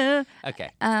 No.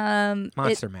 Okay.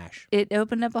 Monster Mash. It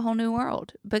opened up a whole new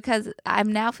world, because I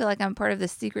now feel like I'm part of the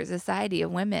secret society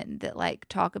of women that like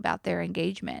talk about their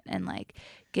engagement and like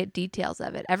get details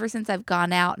of it. Ever since I've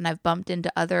gone out and I've bumped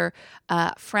into other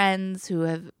friends who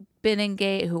have been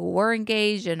engaged, who were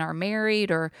engaged and are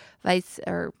married, or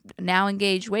now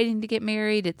engaged, waiting to get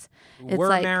married. It's were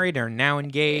like, married or now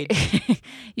engaged.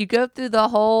 You go through the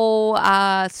whole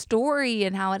story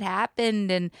and how it happened,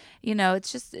 and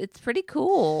it's pretty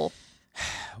cool.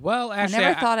 Well, actually, I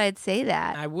never thought I'd say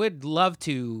that. I would love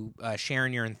to share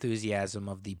in your enthusiasm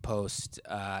of the post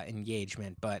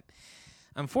engagement, but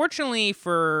unfortunately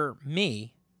for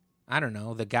me, I don't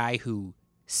know, the guy who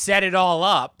set it all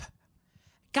up.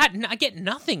 I get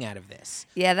nothing out of this.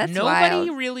 Yeah, that's Nobody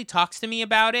wild. really talks to me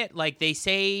about it. Like, they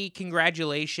say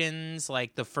congratulations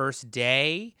like the first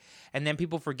day, and then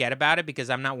people forget about it because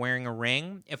I'm not wearing a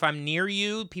ring. If I'm near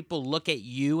you, people look at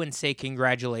you and say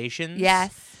congratulations.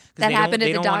 Yes. That happened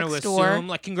at the Doc store. Assume,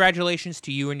 like, congratulations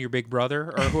to you and your big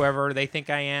brother or whoever they think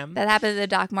I am. That happened at the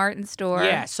Doc Martin store.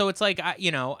 Yeah, so it's like,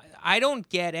 I don't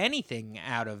get anything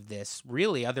out of this,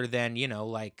 really, other than,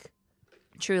 like...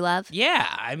 True love. Yeah,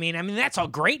 I mean that's all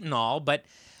great and all, but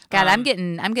God, I'm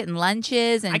getting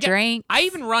lunches and drinks. I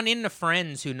even run into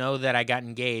friends who know that I got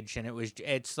engaged, and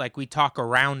it's like we talk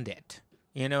around it.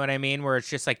 You know what I mean? Where it's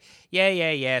just like,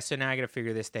 yeah. So now I got to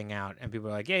figure this thing out, and people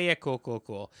are like, yeah,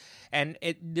 cool. And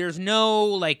there's no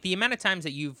like the amount of times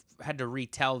that you've had to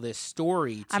retell this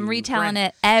story. I'm retelling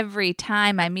it every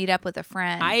time I meet up with a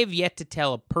friend. I have yet to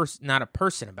tell not a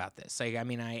person about this. Like, I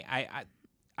mean,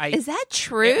 Is that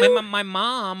true? My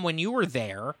mom, when you were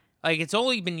there, like, it's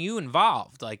only been you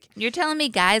involved. Like, you're telling me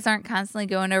guys aren't constantly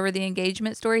going over the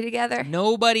engagement story together?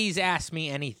 Nobody's asked me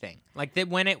anything. Like, that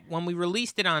when we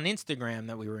released it on Instagram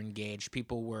that we were engaged,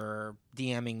 people were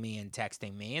DMing me and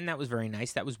texting me, and that was very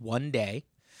nice. That was one day.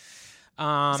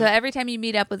 So every time you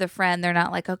meet up with a friend, they're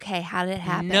not like, okay, how did it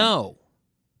happen? No.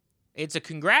 It's a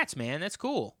congrats, man. That's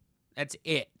cool. That's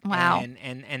it. Wow.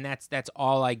 And that's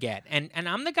all I get. And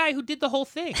I'm the guy who did the whole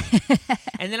thing.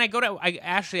 And then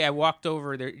I walked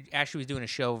over there. Ashley was doing a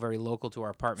show very local to our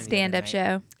apartment. Stand-up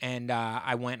show. And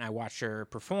I went and I watched her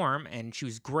perform, and she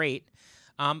was great.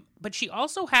 But she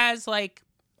also has, like,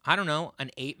 I don't know, an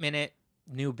 8-minute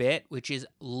new bit, which is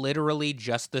literally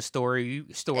just the story.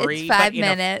 It's but 5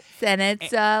 minutes, and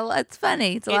it's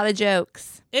funny. It's a lot of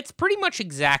jokes. It's pretty much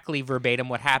exactly verbatim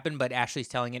what happened, but Ashley's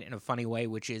telling it in a funny way,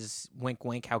 which is wink,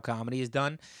 wink, how comedy is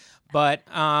done. But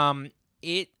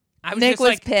I was Nick just was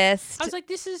like, pissed. I was like,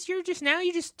 you're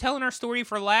just telling our story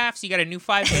for laughs. You got a new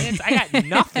 5 minutes. I got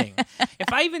nothing.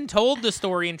 If I even told the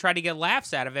story and tried to get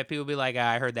laughs out of it, people would be like,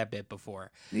 I heard that bit before.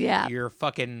 Yeah. Your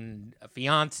fucking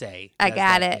fiance. I does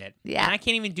got that it. bit. Yeah. And I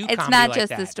can't even do It's comedy not like just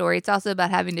that. the story. It's also about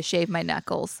having to shave my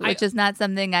knuckles, which is not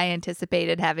something I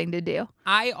anticipated having to do.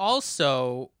 I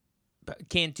also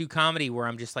can't do comedy where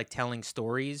I'm just like telling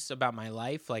stories about my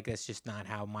life. Like, that's just not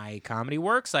how my comedy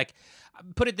works. Like,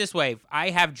 put it this way, I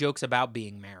have jokes about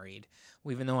being married,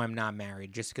 even though I'm not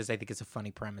married, just because I think it's a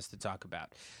funny premise to talk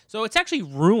about. So it's actually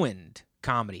ruined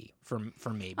comedy for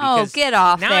me. Oh, Because get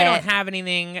off now it. I don't have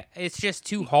anything. It's just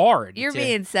too hard. You're to-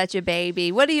 being such a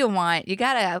baby. What do you want? You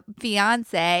got a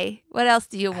fiance. What else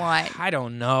do you want? I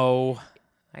don't know.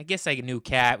 I guess like a new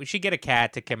cat. We should get a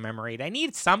cat to commemorate. I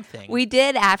need something. We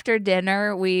did after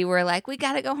dinner. We were like, we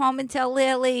got to go home and tell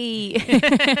Lily.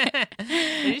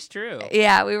 It is true.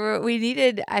 Yeah,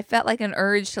 I felt like an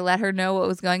urge to let her know what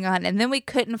was going on. And then we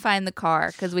couldn't find the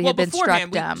car because we had been struck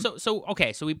beforehand,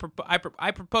 dumb.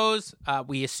 I propose.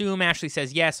 We assume Ashley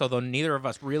says yes, although neither of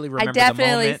us really remember I the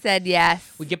definitely moment. said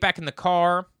yes. We get back in the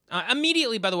car.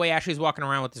 Immediately, by the way, Ashley's walking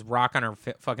around with this rock on her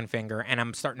fucking finger, and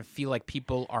I'm starting to feel like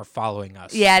people are following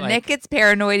us. Yeah, like, Nick gets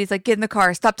paranoid. He's like, get in the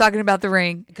car. Stop talking about the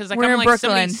ring. Because like We're I'm in like Brooklyn.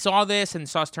 somebody saw this and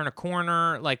saw us turn a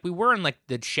corner. Like we were in like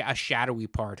a shadowy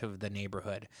part of the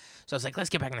neighborhood. So I was like, let's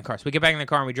get back in the car. So we get back in the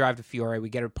car and we drive to Fiore. We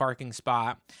get a parking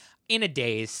spot. In a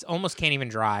daze, almost can't even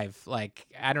drive. Like,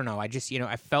 I don't know. I just,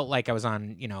 I felt like I was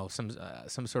on,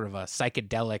 some sort of a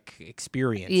psychedelic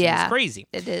experience. Yeah. It was crazy.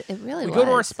 It really We was. go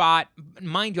to our spot.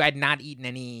 Mind you, I had not eaten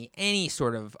any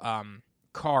sort of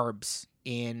carbs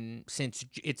since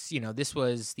it's, this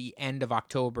was the end of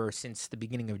October since the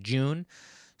beginning of June.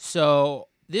 So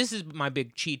this is my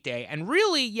big cheat day. And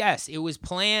really, yes, it was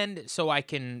planned so I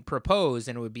can propose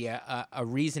and it would be a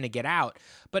reason to get out.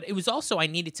 But it was also I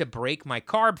needed to break my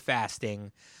carb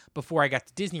fasting before I got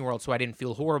to Disney World so I didn't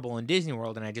feel horrible in Disney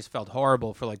World. And I just felt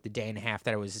horrible for like the day and a half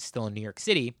that I was still in New York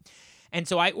City. And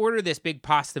so I ordered this big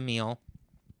pasta meal.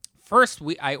 First,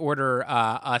 I order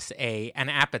us an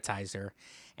appetizer.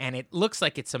 And it looks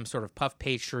like it's some sort of puff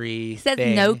pastry. It says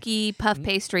thing. gnocchi puff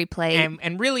pastry plate.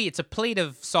 And really, it's a plate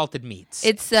of salted meats.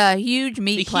 It's a huge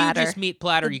meat platter. The hugest meat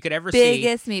platter you could ever see.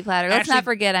 Biggest meat platter. Let's Ashley- not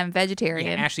forget I'm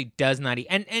vegetarian. Yeah, Ashley does not eat.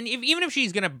 And even if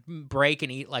she's going to break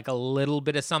and eat like a little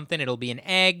bit of something, it'll be an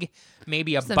egg,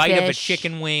 maybe a Some bite of a fish.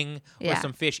 chicken wing or Yeah.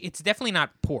 some fish. It's definitely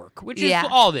not pork, which is Yeah.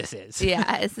 all this is.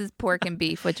 Yeah, this is pork and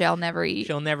beef, which I'll never eat.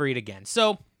 She'll never eat again.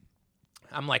 So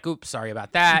I'm like, oops, sorry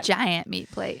about that. Giant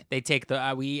meat plate. They take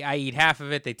I eat half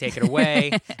of it. They take it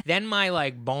away. Then my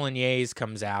like bolognese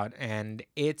comes out, and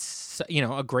it's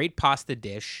a great pasta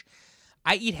dish.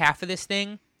 I eat half of this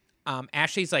thing.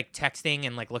 Ashley's like texting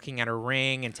and like looking at her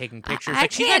ring and taking pictures. I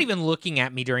Like she's not can't- even looking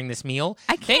at me during this meal.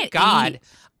 I Thank can't God. eat.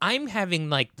 I'm having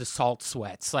like the salt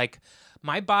sweats. Like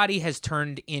my body has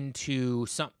turned into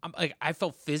like I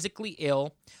felt physically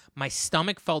ill. My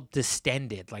stomach felt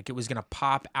distended, like it was gonna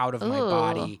pop out of my Ooh.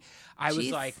 body. I was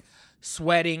Jeez. like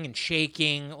sweating and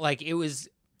shaking, like it was,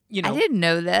 I didn't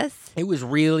know this. it was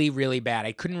really, really bad.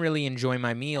 I couldn't really enjoy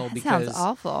my meal That because sounds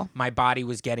awful. my body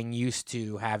was getting used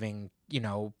to having,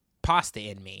 pasta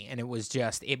in me, and it was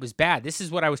bad. This is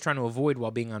what I was trying to avoid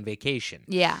while being on vacation.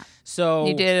 Yeah. So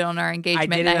You did it on our I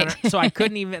engagement did night. it, so I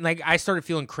couldn't even I started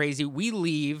feeling crazy. We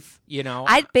leave,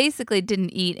 I basically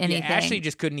didn't eat anything. Yeah, Ashley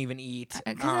just couldn't even eat.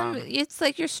 'Cause it's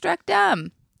like you're struck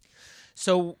dumb.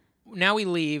 So now we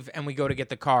leave and we go to get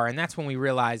the car, and that's when we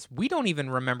realize we don't even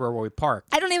remember where we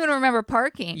parked. I don't even remember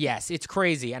parking. Yes, it's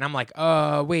crazy. And I'm like,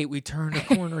 wait, we turned a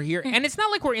corner here. And it's not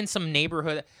like we're in some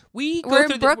neighborhood. We're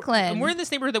in Brooklyn. We're in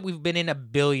this neighborhood that we've been in a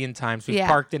billion times. We've Yeah.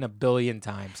 parked in a billion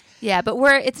times. Yeah, but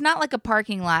it's not like a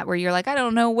parking lot where you're like, I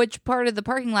don't know which part of the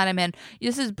parking lot I'm in.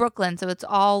 This is Brooklyn, so it's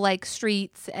all like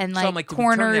streets and So I'm like, did we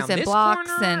turn corners down and this blocks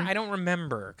corner? and I don't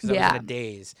remember because I was Yeah. in a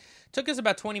daze. Took us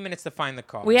about 20 minutes to find the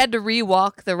car. we had to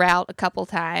rewalk the route a couple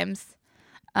times.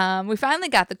 We finally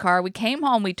got the car. We came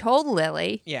home. We told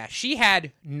Lily. Yeah, she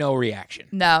had no reaction.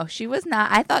 No, she was not.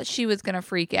 I thought she was going to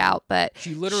freak out, but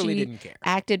She literally didn't care.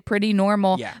 Acted pretty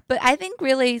normal. Yeah. But I think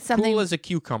really something Cool as a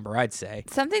cucumber, I'd say.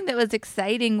 something that was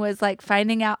exciting was like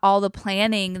finding out all the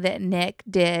planning that Nick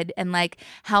did and like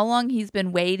how long he's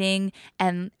been waiting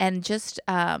and just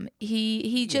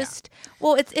he just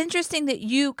well, it's interesting that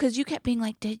because you kept being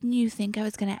like, didn't you think I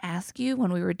was going to ask you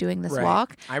when we were doing this Right.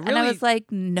 walk? I and really- I was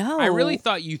like, no, I really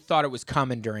thought thought you thought it was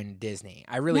coming during Disney.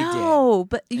 I really did. No,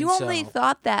 but you And only so-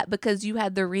 thought that because you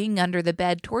had the ring under the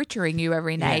bed torturing you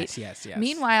every night. Yes.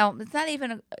 Meanwhile, it's not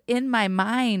even in my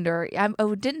mind, or I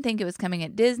didn't think it was coming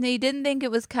at Disney, didn't think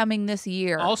it was coming this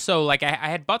year. Also, like, I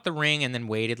had bought the ring and then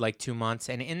waited like 2 months.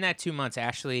 And in that 2 months,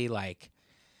 Ashley, like,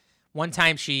 one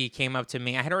time she came up to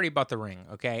me. I had already bought the ring,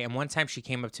 okay? And one time she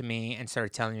came up to me and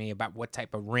started telling me about what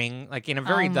type of ring, like in a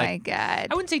very, oh my God.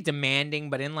 I wouldn't say demanding,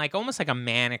 but in like almost like a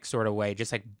manic sort of way,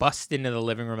 just like bust into the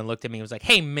living room and looked at me and was like,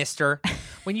 hey, mister,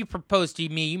 when you propose to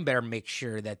me, you better make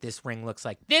sure that this ring looks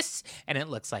like this and it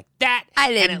looks like that. I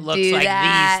and didn't it looks do like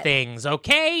that. these things,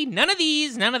 okay? None of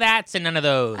these, none of that's, and none of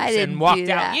those. I didn't and walked do out.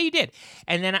 that. Yeah, you did.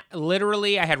 And then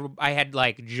literally I had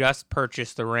like just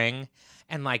purchased the ring.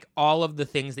 And like all of the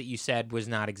things that you said was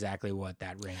not exactly what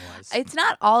that ring was. It's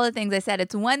not all the things I said.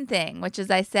 It's one thing, which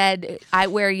is I said I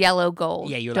wear yellow gold.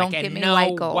 Yeah, you're Don't like, give and me no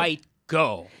white gold. white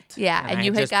gold. Yeah, and I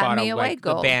you had just gotten bought me a white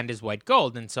gold. The band is white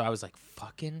gold, and so I was like,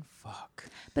 fucking fuck.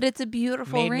 But it's a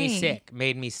beautiful Made ring. me sick.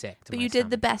 Made me sick. To But my you did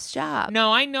the stomach. best job.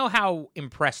 No, I know how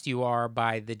impressed you are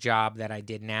by the job that I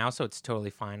did now, so it's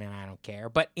totally fine, and I don't care.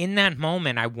 But in that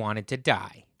moment, I wanted to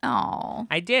die. Oh,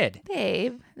 I did.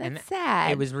 babe, And that's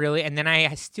sad. It was really, and then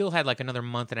I still had like another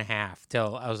month and a half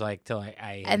till I was like, till I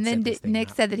had And then set this thing Nick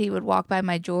up. said that he would walk by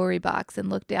my jewelry box and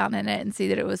look down in it and see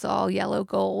that it was all yellow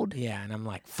gold. Yeah, and I'm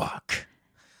like, fuck.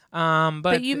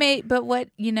 But what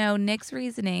Nick's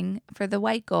reasoning for the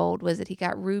white gold was that he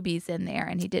got rubies in there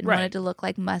and he didn't want Right. it to look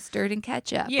like mustard and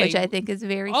ketchup, Yeah, which I think is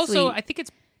very also, sweet. I think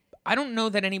I don't know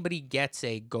that anybody gets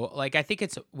a gold. Like, I think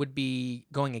would be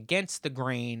going against the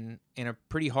grain in a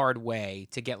pretty hard way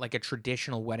to get like a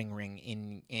traditional wedding ring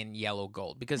in yellow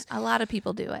gold because A lot of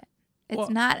people do it. It's Well-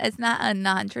 not a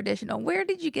non-traditional. Where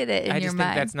did you get it in I your just think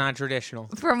mind? that's non-traditional.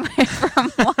 From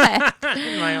what?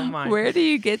 In my own mind. Where do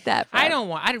you get that from?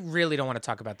 I really don't want to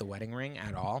talk about the wedding ring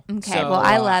at all. Okay, So, well,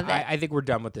 I love it. I think we're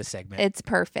done with this segment. It's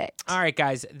perfect. All right,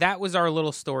 guys, that was our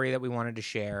little story that we wanted to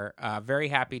share. Very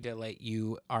happy to let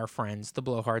you, our friends, the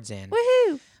Blowhards, in.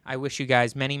 Woohoo! I wish you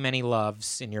guys many, many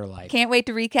loves in your life. Can't wait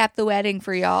to recap the wedding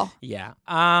for y'all. Yeah.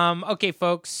 Okay,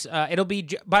 folks. It'll be.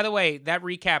 By the way, that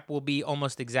recap will be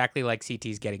almost exactly like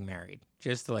CT's getting married.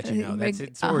 Just to let you know, that's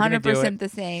it. So we're gonna do 100% it. the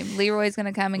same. Leroy's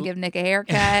gonna come and give Nick a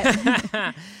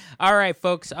haircut. All right,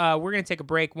 folks. We're gonna take a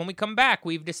break. When we come back,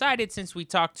 we've decided since we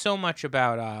talked so much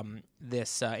about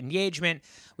this engagement,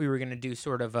 we were gonna do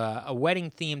sort of a wedding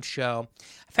themed show.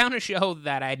 I found a show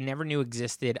that I never knew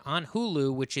existed on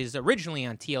Hulu, which is originally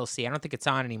on TLC. I don't think it's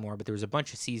on anymore, but there was a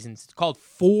bunch of seasons. It's called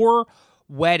Four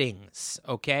Weddings.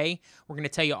 Okay, we're going to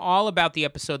tell you all about the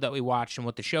episode that we watched and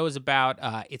what the show is about.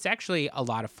 It's actually a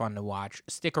lot of fun to watch.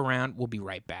 Stick around. We'll be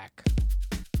right back.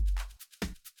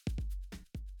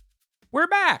 We're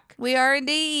back. We are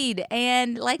indeed.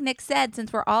 And like Nick said,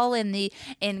 since we're all in the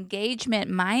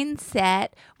engagement mindset,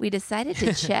 we decided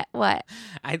to check what?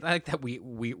 I like that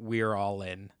we're all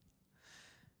in.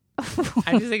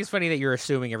 I just think it's funny that you're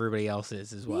assuming everybody else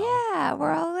is as well. Yeah,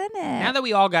 we're all in it. Now that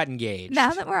we all got engaged.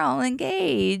 Now that we're all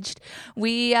engaged,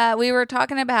 we were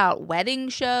talking about wedding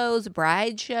shows,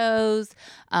 bride shows.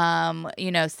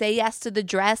 Say Yes to the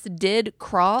Dress did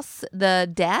cross the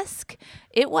desk.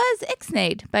 It was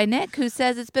Ixnayed by Nick, who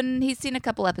says he's seen a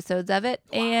couple episodes of it,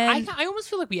 and I almost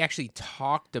feel like we actually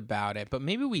talked about it, but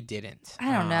maybe we didn't.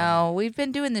 I don't know. We've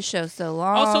been doing the show so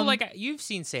long. Also, like, you've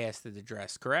seen Say Yes to the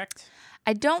Dress, correct?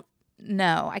 I don't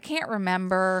know. I can't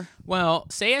remember. Well,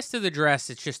 Say Yes to the Dress,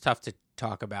 it's just tough to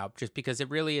talk about just because it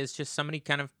really is just somebody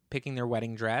kind of picking their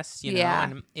wedding dress, you know, Yeah.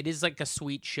 and it is like a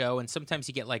sweet show, and sometimes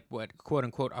you get like what quote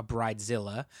unquote a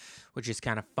bridezilla, which is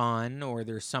kind of fun, or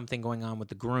there's something going on with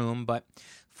the groom, but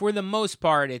for the most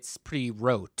part it's pretty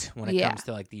rote when it Yeah. comes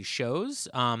to like these shows.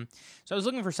 So I was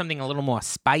looking for something a little more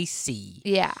spicy.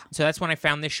 Yeah. So that's when I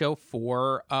found this show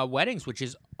For Weddings, which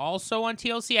is also on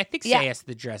TLC. I think Yeah. Say Yes to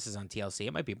the Dress is on TLC.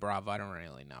 It might be Bravo. I don't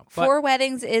really know. But Four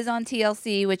Weddings is on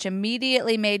TLC, which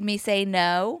immediately made me say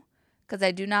no, because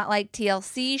I do not like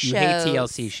TLC shows. you hate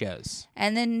TLC shows.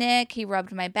 And then Nick, he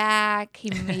rubbed my back. He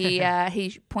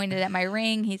pointed at my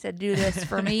ring. He said, "Do this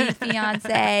for me,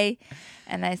 fiance."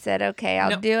 And I said, "Okay,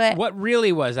 I'll No, do it." What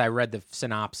really was, I read the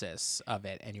synopsis of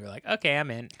it, and you were like, "Okay, I'm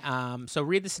in." So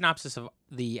read the synopsis of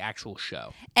the actual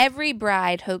show. Every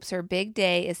bride hopes her big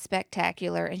day is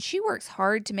spectacular, and she works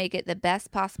hard to make it the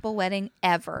best possible wedding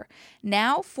ever.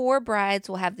 Now, four brides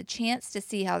will have the chance to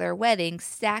see how their weddings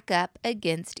stack up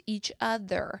against each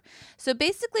other. So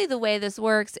basically, the way this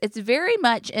works, it's very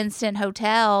much Instant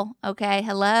Hotel. Okay,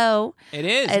 hello. It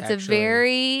is. It's a actually.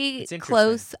 very It's interesting.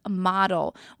 close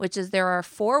model, which is there are are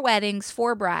 4 weddings,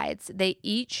 4 brides. They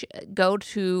each go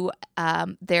to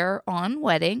their own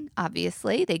wedding,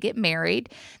 obviously. They get married.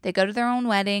 They go to their own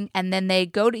wedding, and then they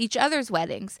go to each other's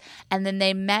weddings. And then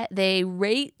they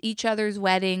rate each other's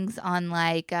weddings on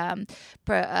like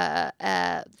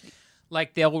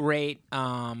like they'll rate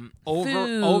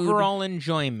overall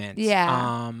enjoyment,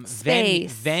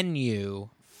 space, venue,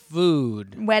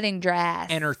 food, wedding dress,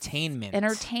 entertainment.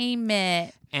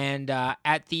 And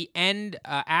at the end,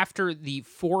 after the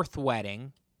 4th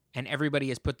wedding, and everybody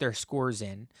has put their scores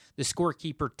in, the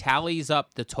scorekeeper tallies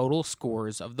up the total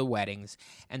scores of the weddings,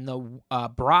 and the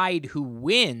bride who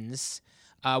wins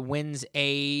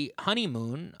a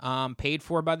honeymoon paid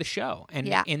for by the show.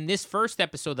 And in this first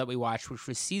episode that we watched, which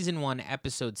was season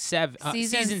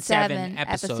 7,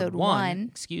 episode 1,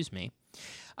 excuse me,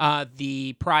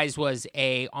 the prize was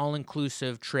a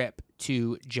all-inclusive trip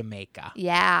to Jamaica.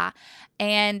 Yeah.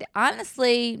 And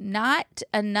honestly, not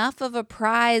enough of a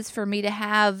prize for me to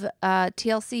have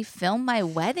TLC film my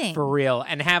wedding. For real.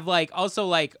 And have also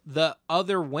the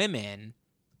other women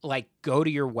go to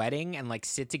your wedding and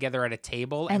sit together at a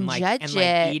table and judge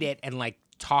eat it and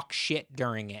talk shit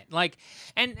during it.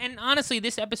 And honestly,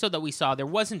 this episode that we saw, there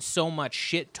wasn't so much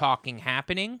shit talking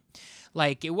happening.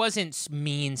 It wasn't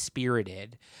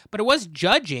mean-spirited, but it was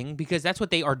judging, because that's what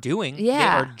they are doing. Yeah.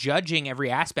 They are judging every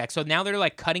aspect. So now they're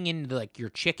cutting into your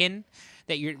chicken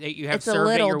that you have it's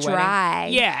served at your dry.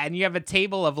 wedding. Yeah, and you have a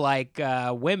table of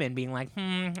women being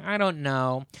I don't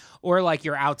know. Or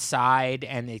you're outside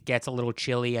and it gets a little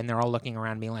chilly and they're all looking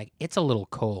around being it's a little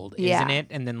cold, isn't it?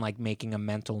 And then making a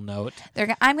mental note.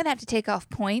 I'm going to have to take off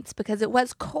points because it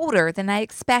was colder than I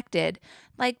expected.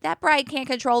 That bride can't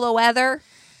control the weather.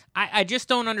 I just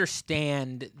don't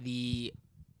understand the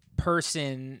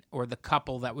person or the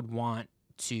couple that would want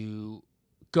to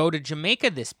go to Jamaica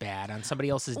this bad on somebody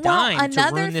else's dime to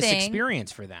ruin this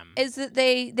experience for them. Is that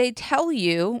they tell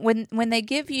you when they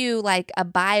give you a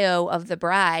bio of the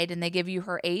bride and they give you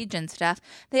her age and stuff,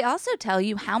 they also tell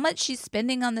you how much she's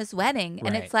spending on this wedding. Right.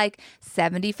 And it's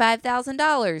 $75,000,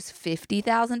 $50,000,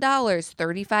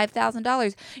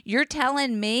 $35,000. You're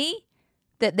telling me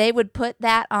that they would put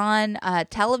that on a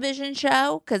television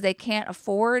show because they can't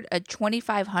afford a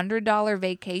 $2,500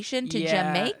 vacation to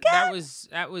Jamaica?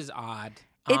 That was odd.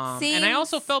 And I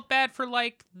also felt bad for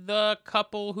the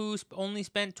couple who only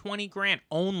spent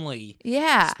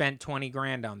 $20,000. Spent $20,000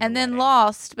 on their and then wedding.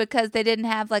 lost because they didn't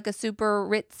have a super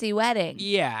ritzy wedding.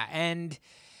 Yeah, and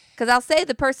because I'll say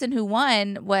the person who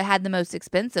won had the most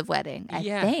expensive wedding. I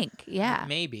think. Yeah,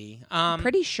 maybe.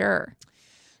 Pretty sure.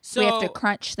 So we have to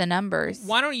crunch the numbers.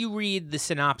 Why don't you read the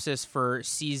synopsis for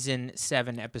season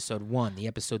 7, episode 1, the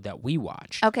episode that we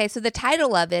watched? Okay, so the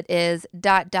title of it is ...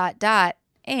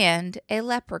 and a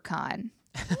leprechaun.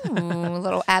 Ooh, a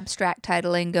little abstract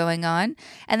titling going on.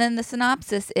 And then the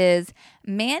synopsis is,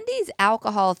 Mandy's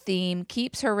alcohol theme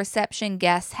keeps her reception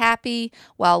guests happy,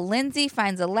 while Lindsay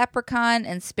finds a leprechaun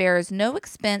and spares no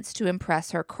expense to impress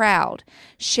her crowd.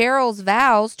 Cheryl's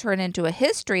vows turn into a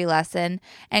history lesson,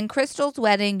 and Crystal's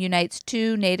wedding unites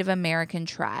 2 Native American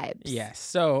tribes. Yes,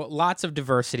 so lots of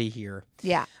diversity here.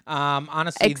 Yeah.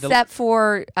 Honestly, except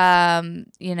for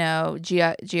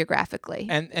geographically.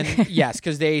 And yes,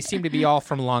 because they seem to be all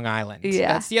from Long Island.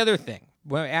 Yeah. That's the other thing.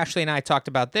 Well, Ashley and I talked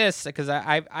about this because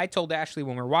I told Ashley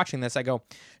when we were watching this, I go,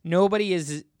 nobody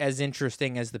is as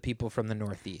interesting as the people from the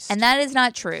Northeast. And that is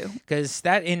not true. Because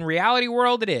that in reality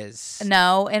world it is.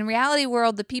 No, in reality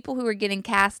world, the people who are getting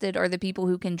casted are the people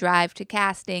who can drive to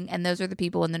casting, and those are the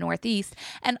people in the Northeast.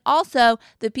 And also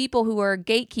the people who are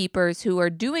gatekeepers who are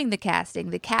doing the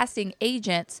casting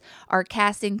agents are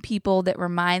casting people that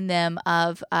remind them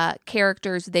of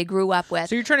characters they grew up with.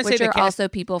 So you're trying to say which are also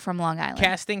people from Long Island.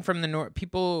 Casting from the North,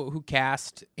 people who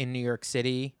cast in New York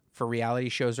City for reality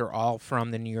shows are all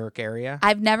from the New York area?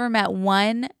 I've never met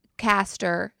one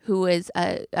caster who is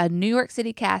a New York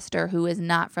City caster who is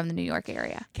not from the New York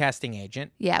area. Casting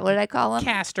agent. Yeah, what did I call him?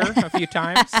 Caster a few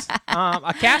times.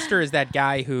 A caster is that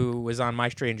guy who was on My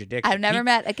Strange Addiction. I've never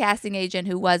met a casting agent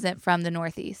who wasn't from the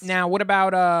Northeast. Now, what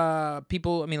about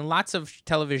people? I mean, lots of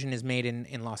television is made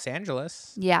in Los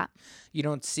Angeles. Yeah. You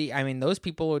don't see, I mean, those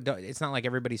people, it's not like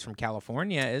everybody's from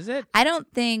California, is it? I don't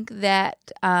think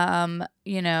that, I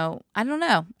don't know. I don't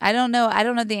know. I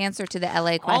don't know the answer to the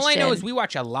LA question. All I know is we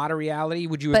watch a lot of reality.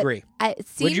 Would you agree?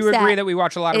 Would you agree that we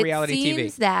watch a lot of reality TV? It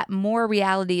seems that more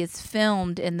reality is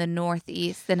filmed in the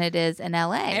Northeast than it is in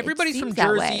LA. Everybody's from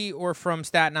Jersey or from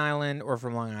Staten Island or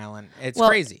from Long Island. It's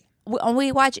crazy.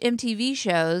 We watch MTV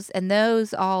shows, and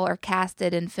those all are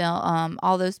casted in film.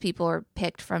 All those people are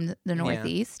picked from the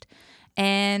Northeast. Yeah.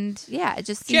 And yeah, it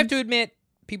just seems... You have to admit,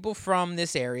 people from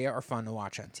this area are fun to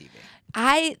watch on TV.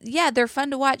 They're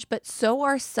fun to watch, but so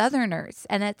are Southerners.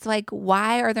 And it's like,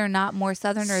 why are there not more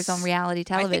Southerners on reality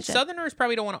television? I think Southerners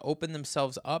probably don't want to open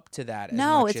themselves up to that.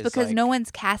 No, it's because no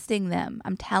one's casting them.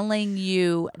 I'm telling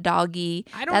you, doggy.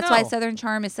 That's why Southern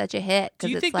Charm is such a hit. Do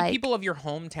you think the people of your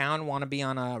hometown want to be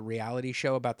on a reality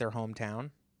show about their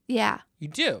hometown? Yeah. You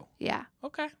do? Yeah.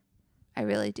 Okay. I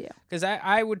really do. Because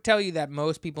I would tell you that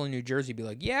most people in New Jersey would be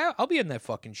like, yeah, I'll be in that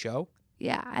fucking show.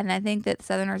 Yeah, and I think that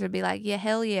Southerners would be like, yeah,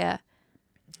 hell yeah.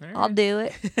 Right. I'll do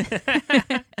it.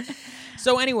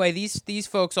 So anyway, these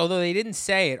folks, although they didn't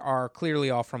say it, are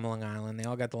clearly all from Long Island. They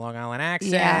all got the Long Island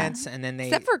accents, and then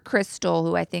except for Crystal,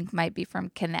 who I think might be from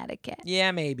Connecticut.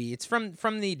 Yeah, maybe it's from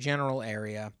the general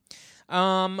area.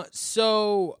 The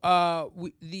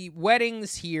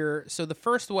weddings here. So the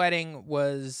first wedding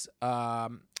was.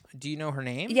 Do you know her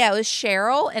name? Yeah, it was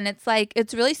Cheryl, and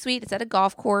it's really sweet. It's at a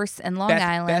golf course in Long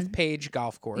Island. Bethpage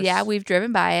Golf Course. Yeah, we've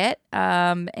driven by it.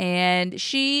 And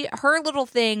her little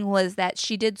thing was that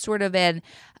she did sort of a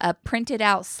printed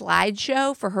out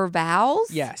slideshow for her vows.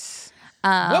 Yes.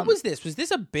 What was this? Was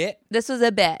this a bit? This was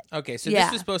a bit. Okay, so this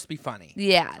was supposed to be funny.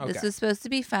 Yeah, okay. This was supposed to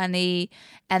be funny.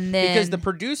 And then because the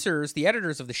producers, the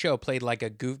editors of the show played like a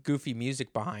goofy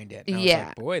music behind it. And I was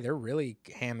like, boy, they're really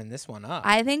hamming this one up.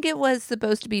 I think it was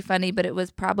supposed to be funny, but it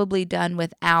was probably done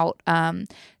without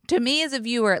to me as a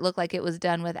viewer, it looked like it was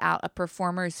done without a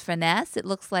performer's finesse. It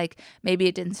looks like maybe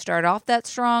it didn't start off that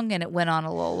strong and it went on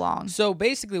a little long. So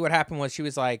basically what happened was she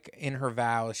was like, in her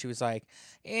vows, she was like,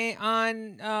 this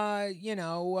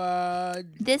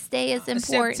day is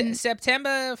important.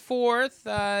 September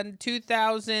 4th,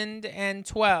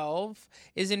 2012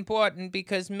 is important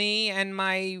because me and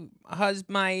my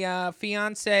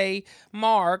fiance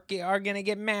Mark are going to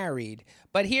get married.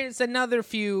 But here's another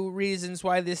few reasons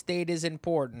why this date is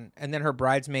important. And then her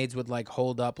bridesmaids would like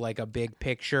hold up like a big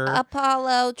picture.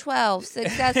 Apollo 12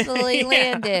 successfully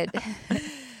landed.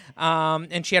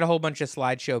 And she had a whole bunch of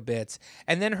slideshow bits.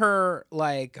 And then her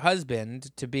like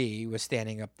husband to be was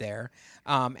standing up there.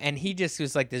 And he just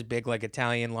was like this big like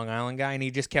Italian Long Island guy, and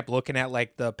he just kept looking at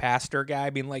like the pastor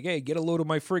guy being like, "Hey, get a load of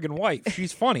my friggin' wife.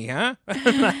 She's funny, huh?"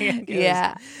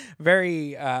 Yeah.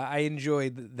 Very I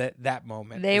enjoyed that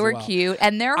moment. They were cute.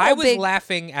 And I was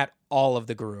laughing at all of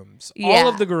the grooms. Yeah. All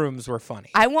of the grooms were funny.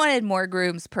 I wanted more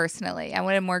grooms personally. I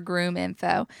wanted more groom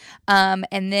info. And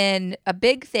then a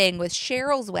big thing with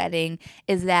Cheryl's wedding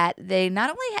is that they not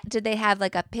only did they have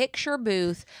like a picture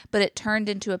booth, but it turned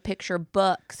into a picture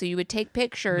book. So you would take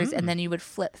pictures and then you would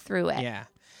flip through it. Yeah.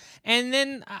 And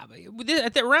then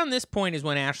around this point is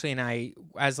when Ashley and I,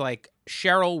 as like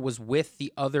Cheryl was with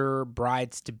the other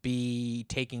brides to be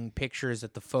taking pictures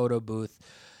at the photo booth,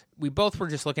 we both were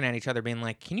just looking at each other being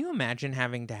like, can you imagine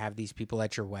having to have these people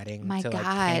at your wedding like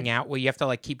hang out? Well, you have to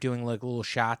like keep doing like little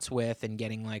shots with and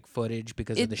getting like footage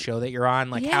because of the show that you're on.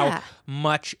 Like how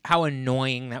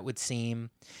annoying that would seem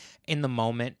in the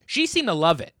moment. She seemed to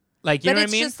love it. Like, you know what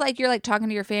I mean? But it's just like you're like talking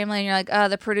to your family and you're like, oh,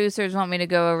 the producers want me to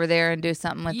go over there and do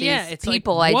something with these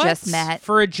people like, I just met.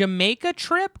 For a Jamaica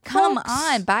trip? Come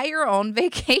on, buy your own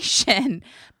vacation.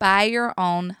 Buy your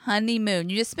own honeymoon.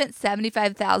 You just spent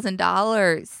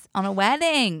 $75,000 on a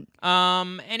wedding.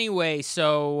 Anyway,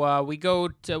 so we go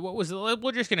to,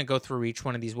 we're just going to go through each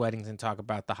one of these weddings and talk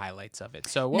about the highlights of it.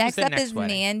 So what was the next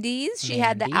wedding? Nandy's. She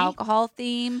had the alcohol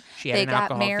theme. They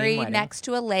got married next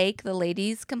to a lake. The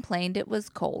ladies complained it was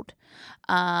cold.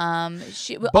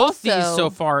 Both these so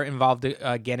far involved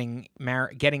getting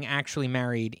actually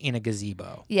married in a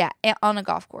gazebo. Yeah, on a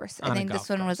golf course. I think this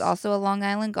one was also a Long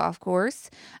Island golf course.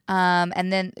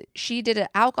 And then she did an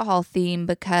alcohol theme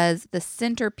because the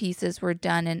centerpieces were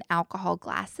done in alcohol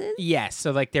glasses. Yes,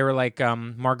 so like they were like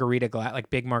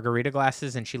big margarita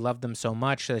glasses, and she loved them so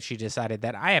much that she decided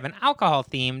that I have an alcohol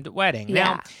themed wedding. Yeah.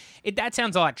 Now, that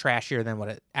sounds a lot trashier than what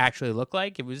it actually looked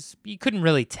like. You couldn't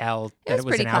really tell that it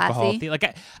was an alcohol theme.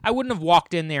 Like I wouldn't have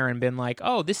walked in there and been like,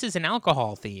 "Oh, this is an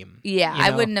alcohol theme." Yeah,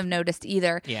 I wouldn't have noticed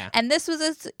either. Yeah, and this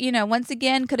was once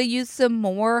again could have used some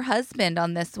more husband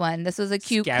on this one. This was a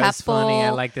cute couple. Was funny. I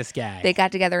like this guy. They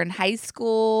got together in high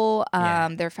school.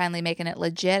 They're finally making it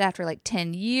legit after like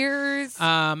 10 years.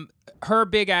 Her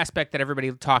big aspect that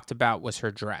everybody talked about was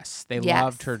her dress. They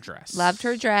loved her dress. Loved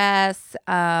her dress.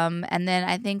 And then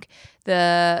I think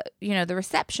the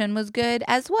reception was good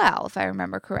as well, if I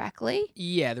remember correctly.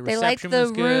 Yeah, the reception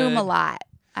was good. They liked the room a lot.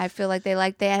 I feel like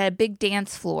they had a big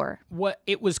dance floor.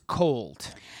 It was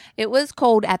cold. It was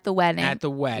cold at the wedding. At the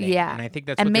wedding. Yeah. And I think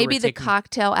that's and what maybe they were the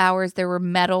cocktail hours, there were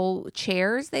metal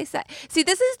chairs, they said. See,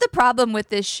 this is the problem with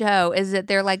this show, is that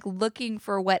they're like looking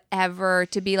for whatever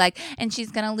to be like, and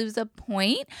she's going to lose a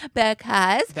point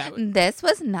because this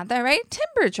was not the right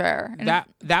temperature. And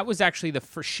that was actually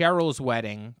for Cheryl's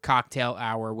wedding. Cocktail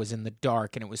hour was in the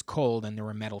dark and it was cold and there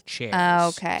were metal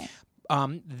chairs. Okay.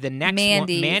 The next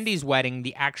Mandy's wedding,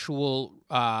 the actual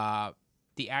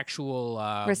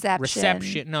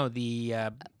reception. No, the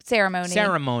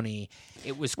ceremony.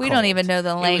 It was cold. We don't even know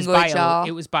the language, y'all.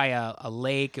 It was by a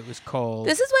lake. It was cold.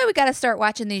 This is why we got to start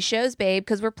watching these shows, babe,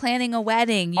 because we're planning a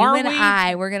wedding. We're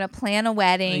going to plan a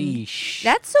wedding. Eesh.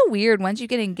 That's so weird. Once you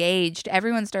get engaged,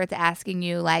 everyone starts asking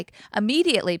you, like,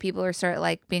 immediately people are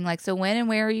being like, so when and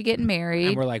where are you getting married?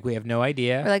 And we're like, we have no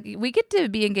idea. We're like, we get to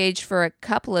be engaged for a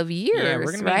couple of years, yeah,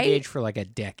 we're going to be engaged for like a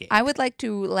decade. I would like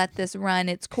to let this run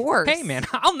its course. Hey, man,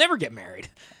 I'll never get married.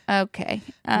 Okay.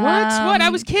 What? I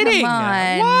was kidding. Come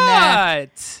on.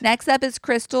 What? Next up is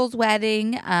Crystal's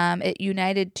wedding. It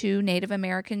united 2 Native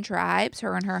American tribes,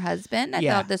 her and her husband. I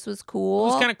thought this was cool.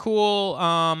 It was kind of cool.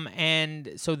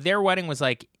 And so their wedding was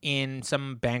like in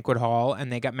some banquet hall,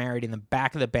 and they got married in the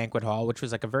back of the banquet hall, which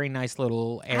was like a very nice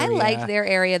little area. I liked their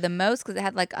area the most because it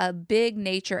had like a big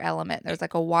nature element. There was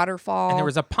like a waterfall. And there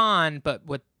was a pond, but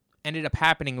what ended up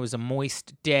happening, it was a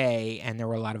moist day and there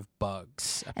were a lot of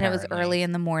bugs, apparently. And it was early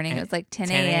in the morning. It was like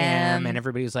 10 a.m. And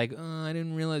everybody was like, oh, I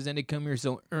didn't realize I had to come here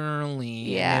so early.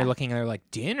 Yeah. And they're looking and they're like,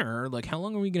 dinner? Like, how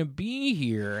long are we going to be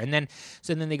here? And then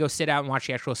they go sit out and watch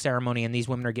the actual ceremony, and these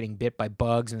women are getting bit by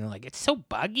bugs, and they're like, it's so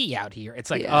buggy out here. It's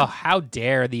like, oh, how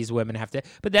dare these women have to.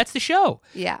 But that's the show.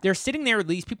 Yeah. They're sitting there.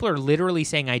 These people are literally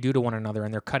saying I do to one another,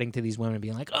 and they're cutting to these women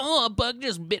being like, oh, a bug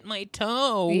just bit my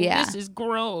toe. Yeah. This is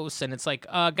gross. And it's like,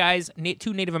 guys,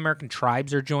 2 Native American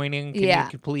tribes are joining. Can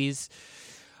you please?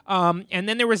 And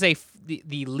then there was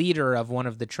the leader of one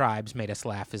of the tribes made us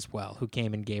laugh as well, who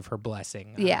came and gave her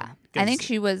blessing. I think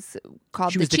she was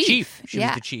called the chief. She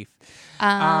was the chief.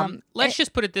 Let's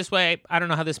just put it this way. I don't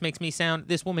know how this makes me sound.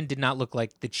 This woman did not look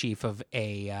like the chief of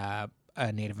a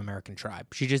Native American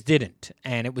tribe. She just didn't.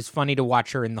 And it was funny to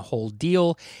watch her in the whole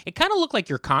deal. It kind of looked like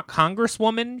your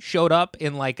congresswoman showed up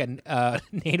in like a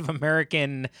Native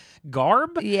American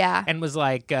garb. Yeah. And was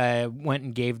like, went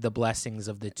and gave the blessings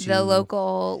of the 2. The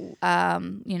local,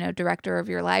 director of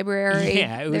your library.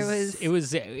 Yeah, it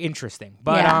was interesting.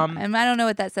 But, and I don't know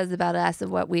what that says about us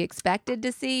of what we expected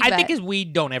to see. I think is we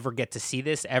don't ever get to see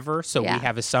this ever. So we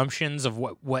have assumptions of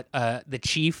what the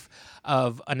chief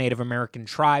of a Native American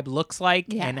tribe looks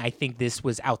like, and I think this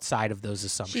was outside of those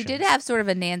assumptions. She did have sort of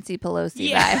a Nancy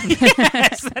Pelosi vibe.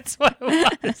 Yes, that's what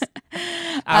it was.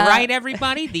 All right,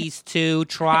 everybody, these 2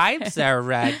 tribes are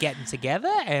getting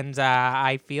together, and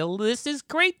I feel this is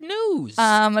great news.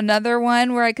 Another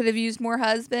one where I could have used more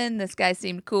husband. This guy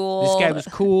seemed cool. This guy was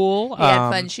cool. He had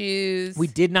fun shoes. We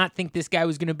did not think this guy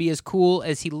was going to be as cool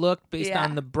as he looked based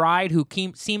on the bride, who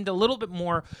seemed a little bit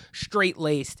more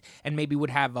straight-laced and maybe would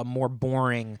have a more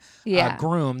boring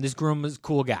groom. This groom was a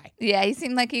cool guy. Yeah, he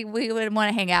seemed like we would want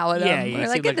to hang out with him. We're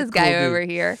like, get this cool guy dude. over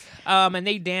here. And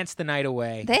they danced the night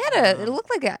away. They had it looked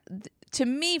like to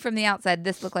me from the outside,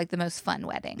 this looked like the most fun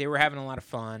wedding. They were having a lot of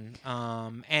fun.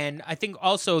 And I think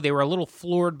also they were a little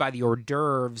floored by the hors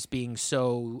d'oeuvres being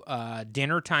so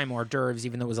dinner time hors d'oeuvres,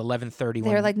 even though it was 11:30.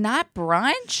 They were like, not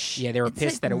brunch? Yeah, they were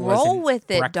pissed that it wasn't roll with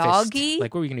it, breakfast. Doggy.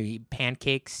 Like, what were you going to eat?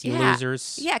 Pancakes, you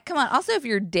losers? Yeah, come on. Also, if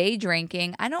you're day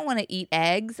drinking, I don't want to eat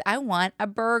eggs. I want a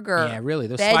burger. Yeah, really.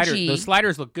 Those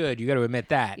sliders look good. You got to admit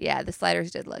that. Yeah, the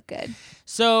sliders did look good.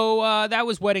 So that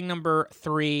was wedding number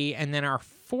 3, and then our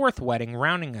 4th wedding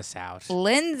rounding us out.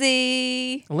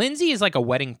 Lindsay is like a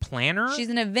wedding planner. She's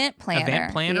an event planner.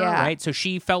 Right? So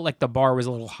she felt like the bar was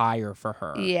a little higher for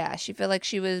her. Yeah, she felt like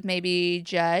she was maybe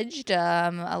judged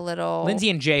a little. Lindsay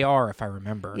and JR, if I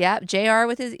remember. Yep, JR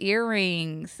with his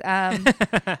earrings.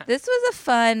 This was a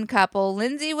fun couple.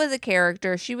 Lindsay was a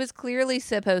character. She was clearly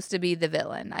supposed to be the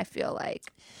villain, I feel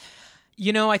like.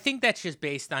 You know, I think that's just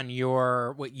based on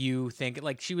what you think.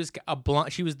 Like, she was the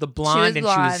blonde, she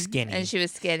was skinny. And she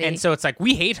was skinny. And so it's like,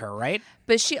 we hate her, right?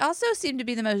 But she also seemed to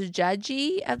be the most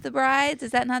judgy of the brides.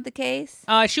 Is that not the case?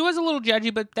 She was a little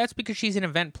judgy, but that's because she's an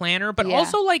event planner. But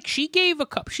also, like, she gave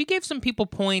some people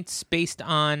points based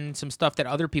on some stuff that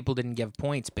other people didn't give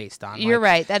points based on. You're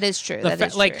right. That is true.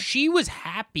 Like, she was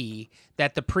happy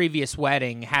that the previous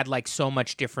wedding had, like, so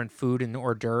much different food and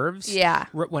hors d'oeuvres. Yeah.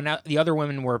 When the other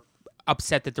women were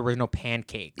upset that there were no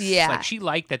pancakes. Yeah. Like, she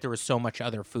liked that there was so much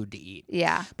other food to eat.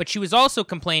 Yeah. But she was also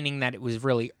complaining that it was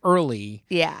really early.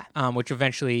 Yeah. Which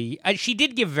eventually, she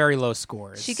did give very low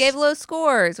scores. She gave low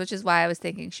scores, which is why I was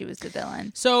thinking she was the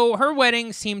villain. So her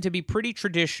wedding seemed to be pretty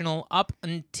traditional up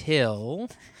until,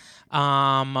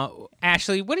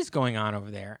 Ashley, what is going on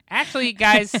over there? Actually,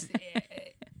 guys,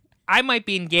 I might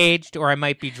be engaged or I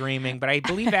might be dreaming, but I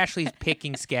believe Ashley's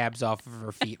picking scabs off of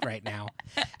her feet right now.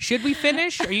 Should we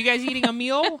finish? Are you guys eating a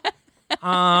meal?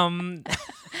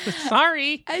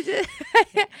 Sorry.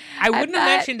 I wouldn't have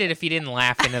mentioned it if you didn't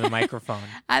laugh into the microphone.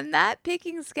 I'm not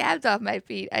picking scabs off my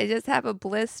feet. I just have a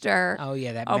blister. Oh,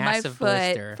 yeah, that on massive my foot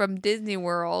blister. from Disney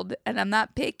World, and I'm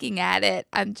not picking at it.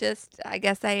 I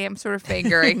guess I am sort of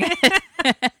fingering it.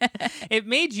 It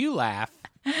made you laugh.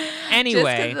 Just Anyway,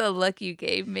 because of the look you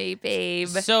gave me, babe.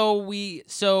 So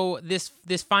this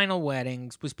final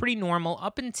wedding was pretty normal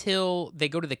up until they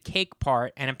go to the cake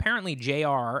part, and apparently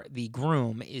JR, the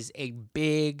groom, is a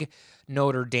big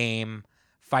Notre Dame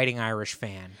Fighting Irish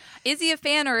fan. Is he a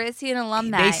fan or is he an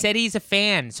alumni? They said he's a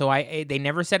fan, so they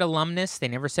never said alumnus, they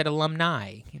never said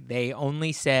alumni. They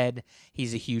only said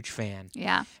he's a huge fan.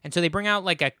 Yeah. And so they bring out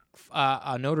like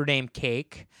a Notre Dame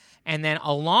cake, and then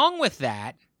along with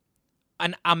that,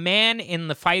 a man in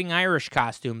the Fighting Irish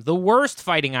costume, the worst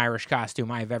Fighting Irish costume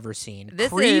I've ever seen.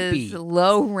 This Creepy. is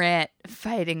low rent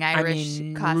Fighting Irish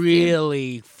costume.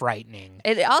 Really frightening.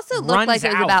 It also looked Runs like it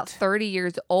was out. about 30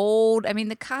 years old. I mean,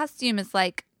 the costume is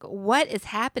like, what is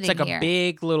happening It's like here? a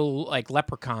big little like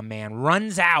leprechaun man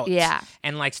runs out Yeah.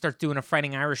 and like starts doing a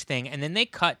Fighting Irish thing. And then they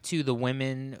cut to the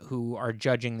women who are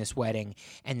judging this wedding,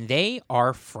 and they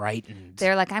are frightened.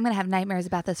 They're like, I'm going to have nightmares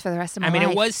about this for the rest of my I mean,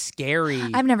 life. it was scary.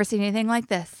 I've never seen anything like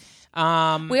this.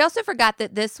 We also forgot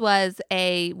that this was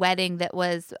a wedding that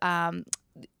was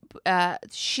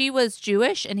she was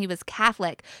Jewish and he was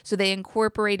Catholic, so they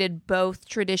incorporated both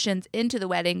traditions into the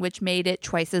wedding, which made it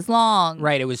twice as long.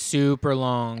 Right, it was super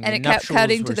long. And The it kept nuptials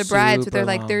cutting to were the bride, so they're super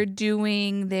like long. they're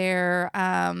doing their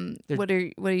what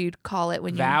do you call it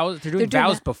when vows. They're they're doing doing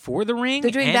vows that- before the ring.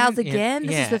 they're doing and- vows again?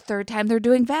 This Yeah. is the third time they're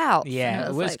doing vows. Yeah, And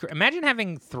it was. like, Imagine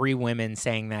having 3 women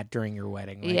saying that during your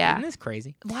wedding. Like, Yeah. isn't this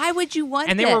crazy? why would you want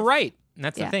And they this? were right. And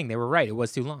that's Yeah. the thing. They were right. It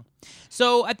was too long.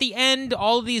 So at the end,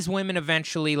 all of these women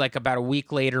eventually, like about a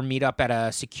week later, meet up at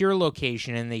a secure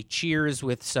location and they cheers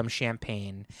with some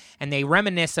champagne and they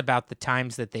reminisce about the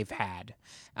times that they've had.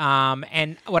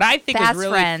 And what I think Fast was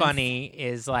really friends. funny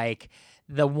is like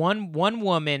the one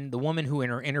woman, the woman who in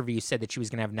her interview said that she was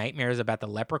going to have nightmares about the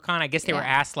leprechaun. I guess they were Yeah.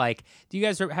 asked like, do you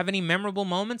guys have any memorable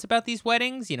moments about these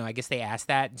weddings? You know, I guess they asked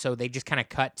that. And so they just kind of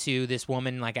cut to this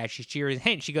woman like as she cheers.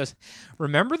 Hey, and she goes,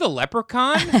 remember the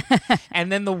leprechaun?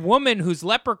 And then the woman whose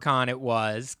leprechaun it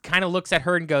was kind of looks at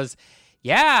her and goes,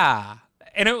 yeah.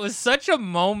 And it was such a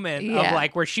moment of Yeah.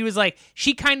 like where she was like,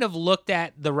 she kind of looked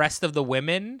at the rest of the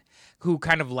women who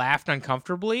kind of laughed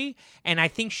uncomfortably. And I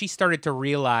think she started to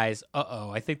realize,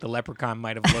 I think the leprechaun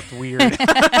might have looked weird.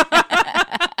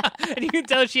 And you can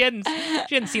tell she hadn't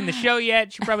seen the show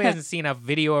yet. She probably hasn't seen a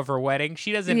video of her wedding.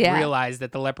 She doesn't Yeah. realize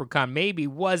that the leprechaun maybe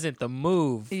wasn't the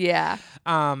move. Yeah.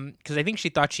 Because I think she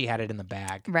thought she had it in the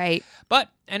bag. Right. But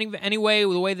anyway,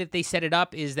 the way that they set it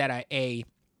up is that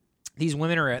these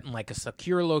women are at like a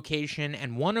secure location,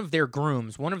 and one of their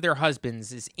grooms, one of their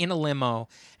husbands, is in a limo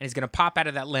and is going to pop out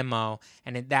of that limo,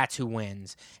 and that's who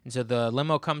wins. And so the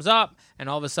limo comes up, and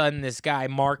all of a sudden, this guy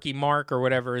Mark or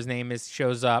whatever his name is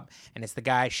shows up, and it's the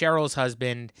guy Cheryl's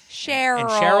husband. Cheryl. And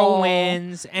Cheryl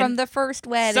wins. And from the first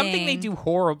wedding. something they do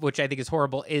horrible, which I think is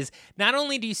horrible, is not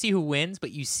only do you see who wins,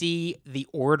 but you see the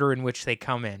order in which they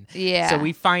come in. Yeah. So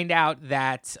we find out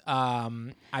that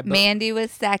Mandy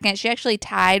was second. She actually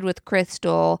tied with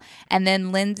Crystal, and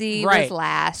then Lindsay was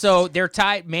last. So they're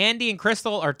tied. Mandy and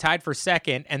Crystal are tied for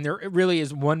second, and there really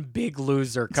is one big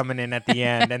loser coming in at the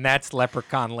end, and that's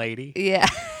Leprechaun Lady. yeah.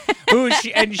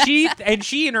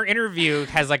 She in her interview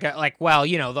has well,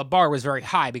 you know, the bar was very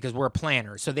high because we're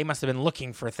planners, so they must have been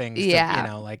looking for things. Yeah. To, you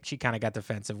know, like she kind of got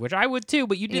defensive, which I would too.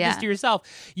 But you did Yeah. this to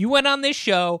yourself. You went on this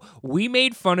show. We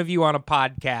made fun of you on a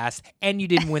podcast, and you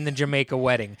didn't win the Jamaica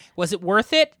wedding. Was it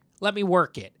worth it? Let me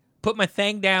work it. Put my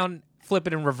thing down, flip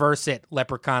it, and reverse it,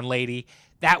 Leprechaun Lady.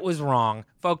 That was wrong.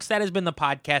 Folks, that has been the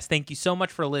podcast. Thank you so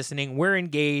much for listening. We're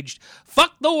engaged.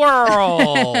 Fuck the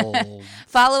world.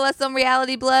 Follow us on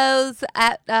Reality Blows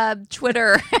at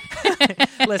Twitter.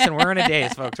 Listen, we're in a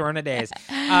daze, folks. We're in a daze.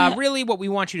 Really, what we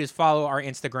want you to is follow our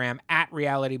Instagram at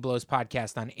Reality Blows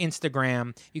Podcast on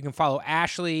Instagram. You can follow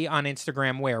Ashley on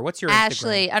Instagram. Where? What's your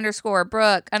Instagram?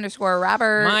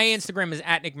 Ashley_Brooke_Robert. My Instagram is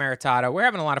at Nick Maritata. We're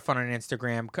having a lot of fun on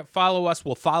Instagram. Follow us.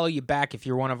 We'll follow you back if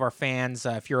you're one of our fans.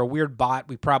 If you're a weird bot,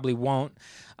 we probably won't.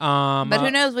 But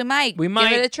who knows? We might. We might.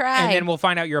 Give it a try. And then we'll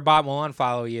find out you're a bot and we'll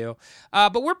unfollow you.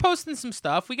 But we're posting some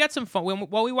stuff. We got some fun.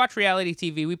 While we watch reality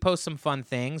TV, we post some fun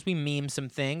things. We meme some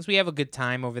things. We have a good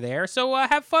time over there. So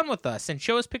have fun with us and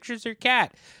show us pictures of your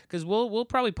cat. Because we'll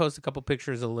probably post a couple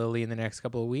pictures of Lily in the next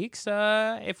couple of weeks.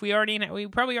 If we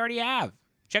probably already have.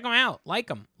 Check them out. Like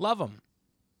them. Love them.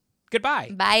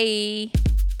 Goodbye. Bye.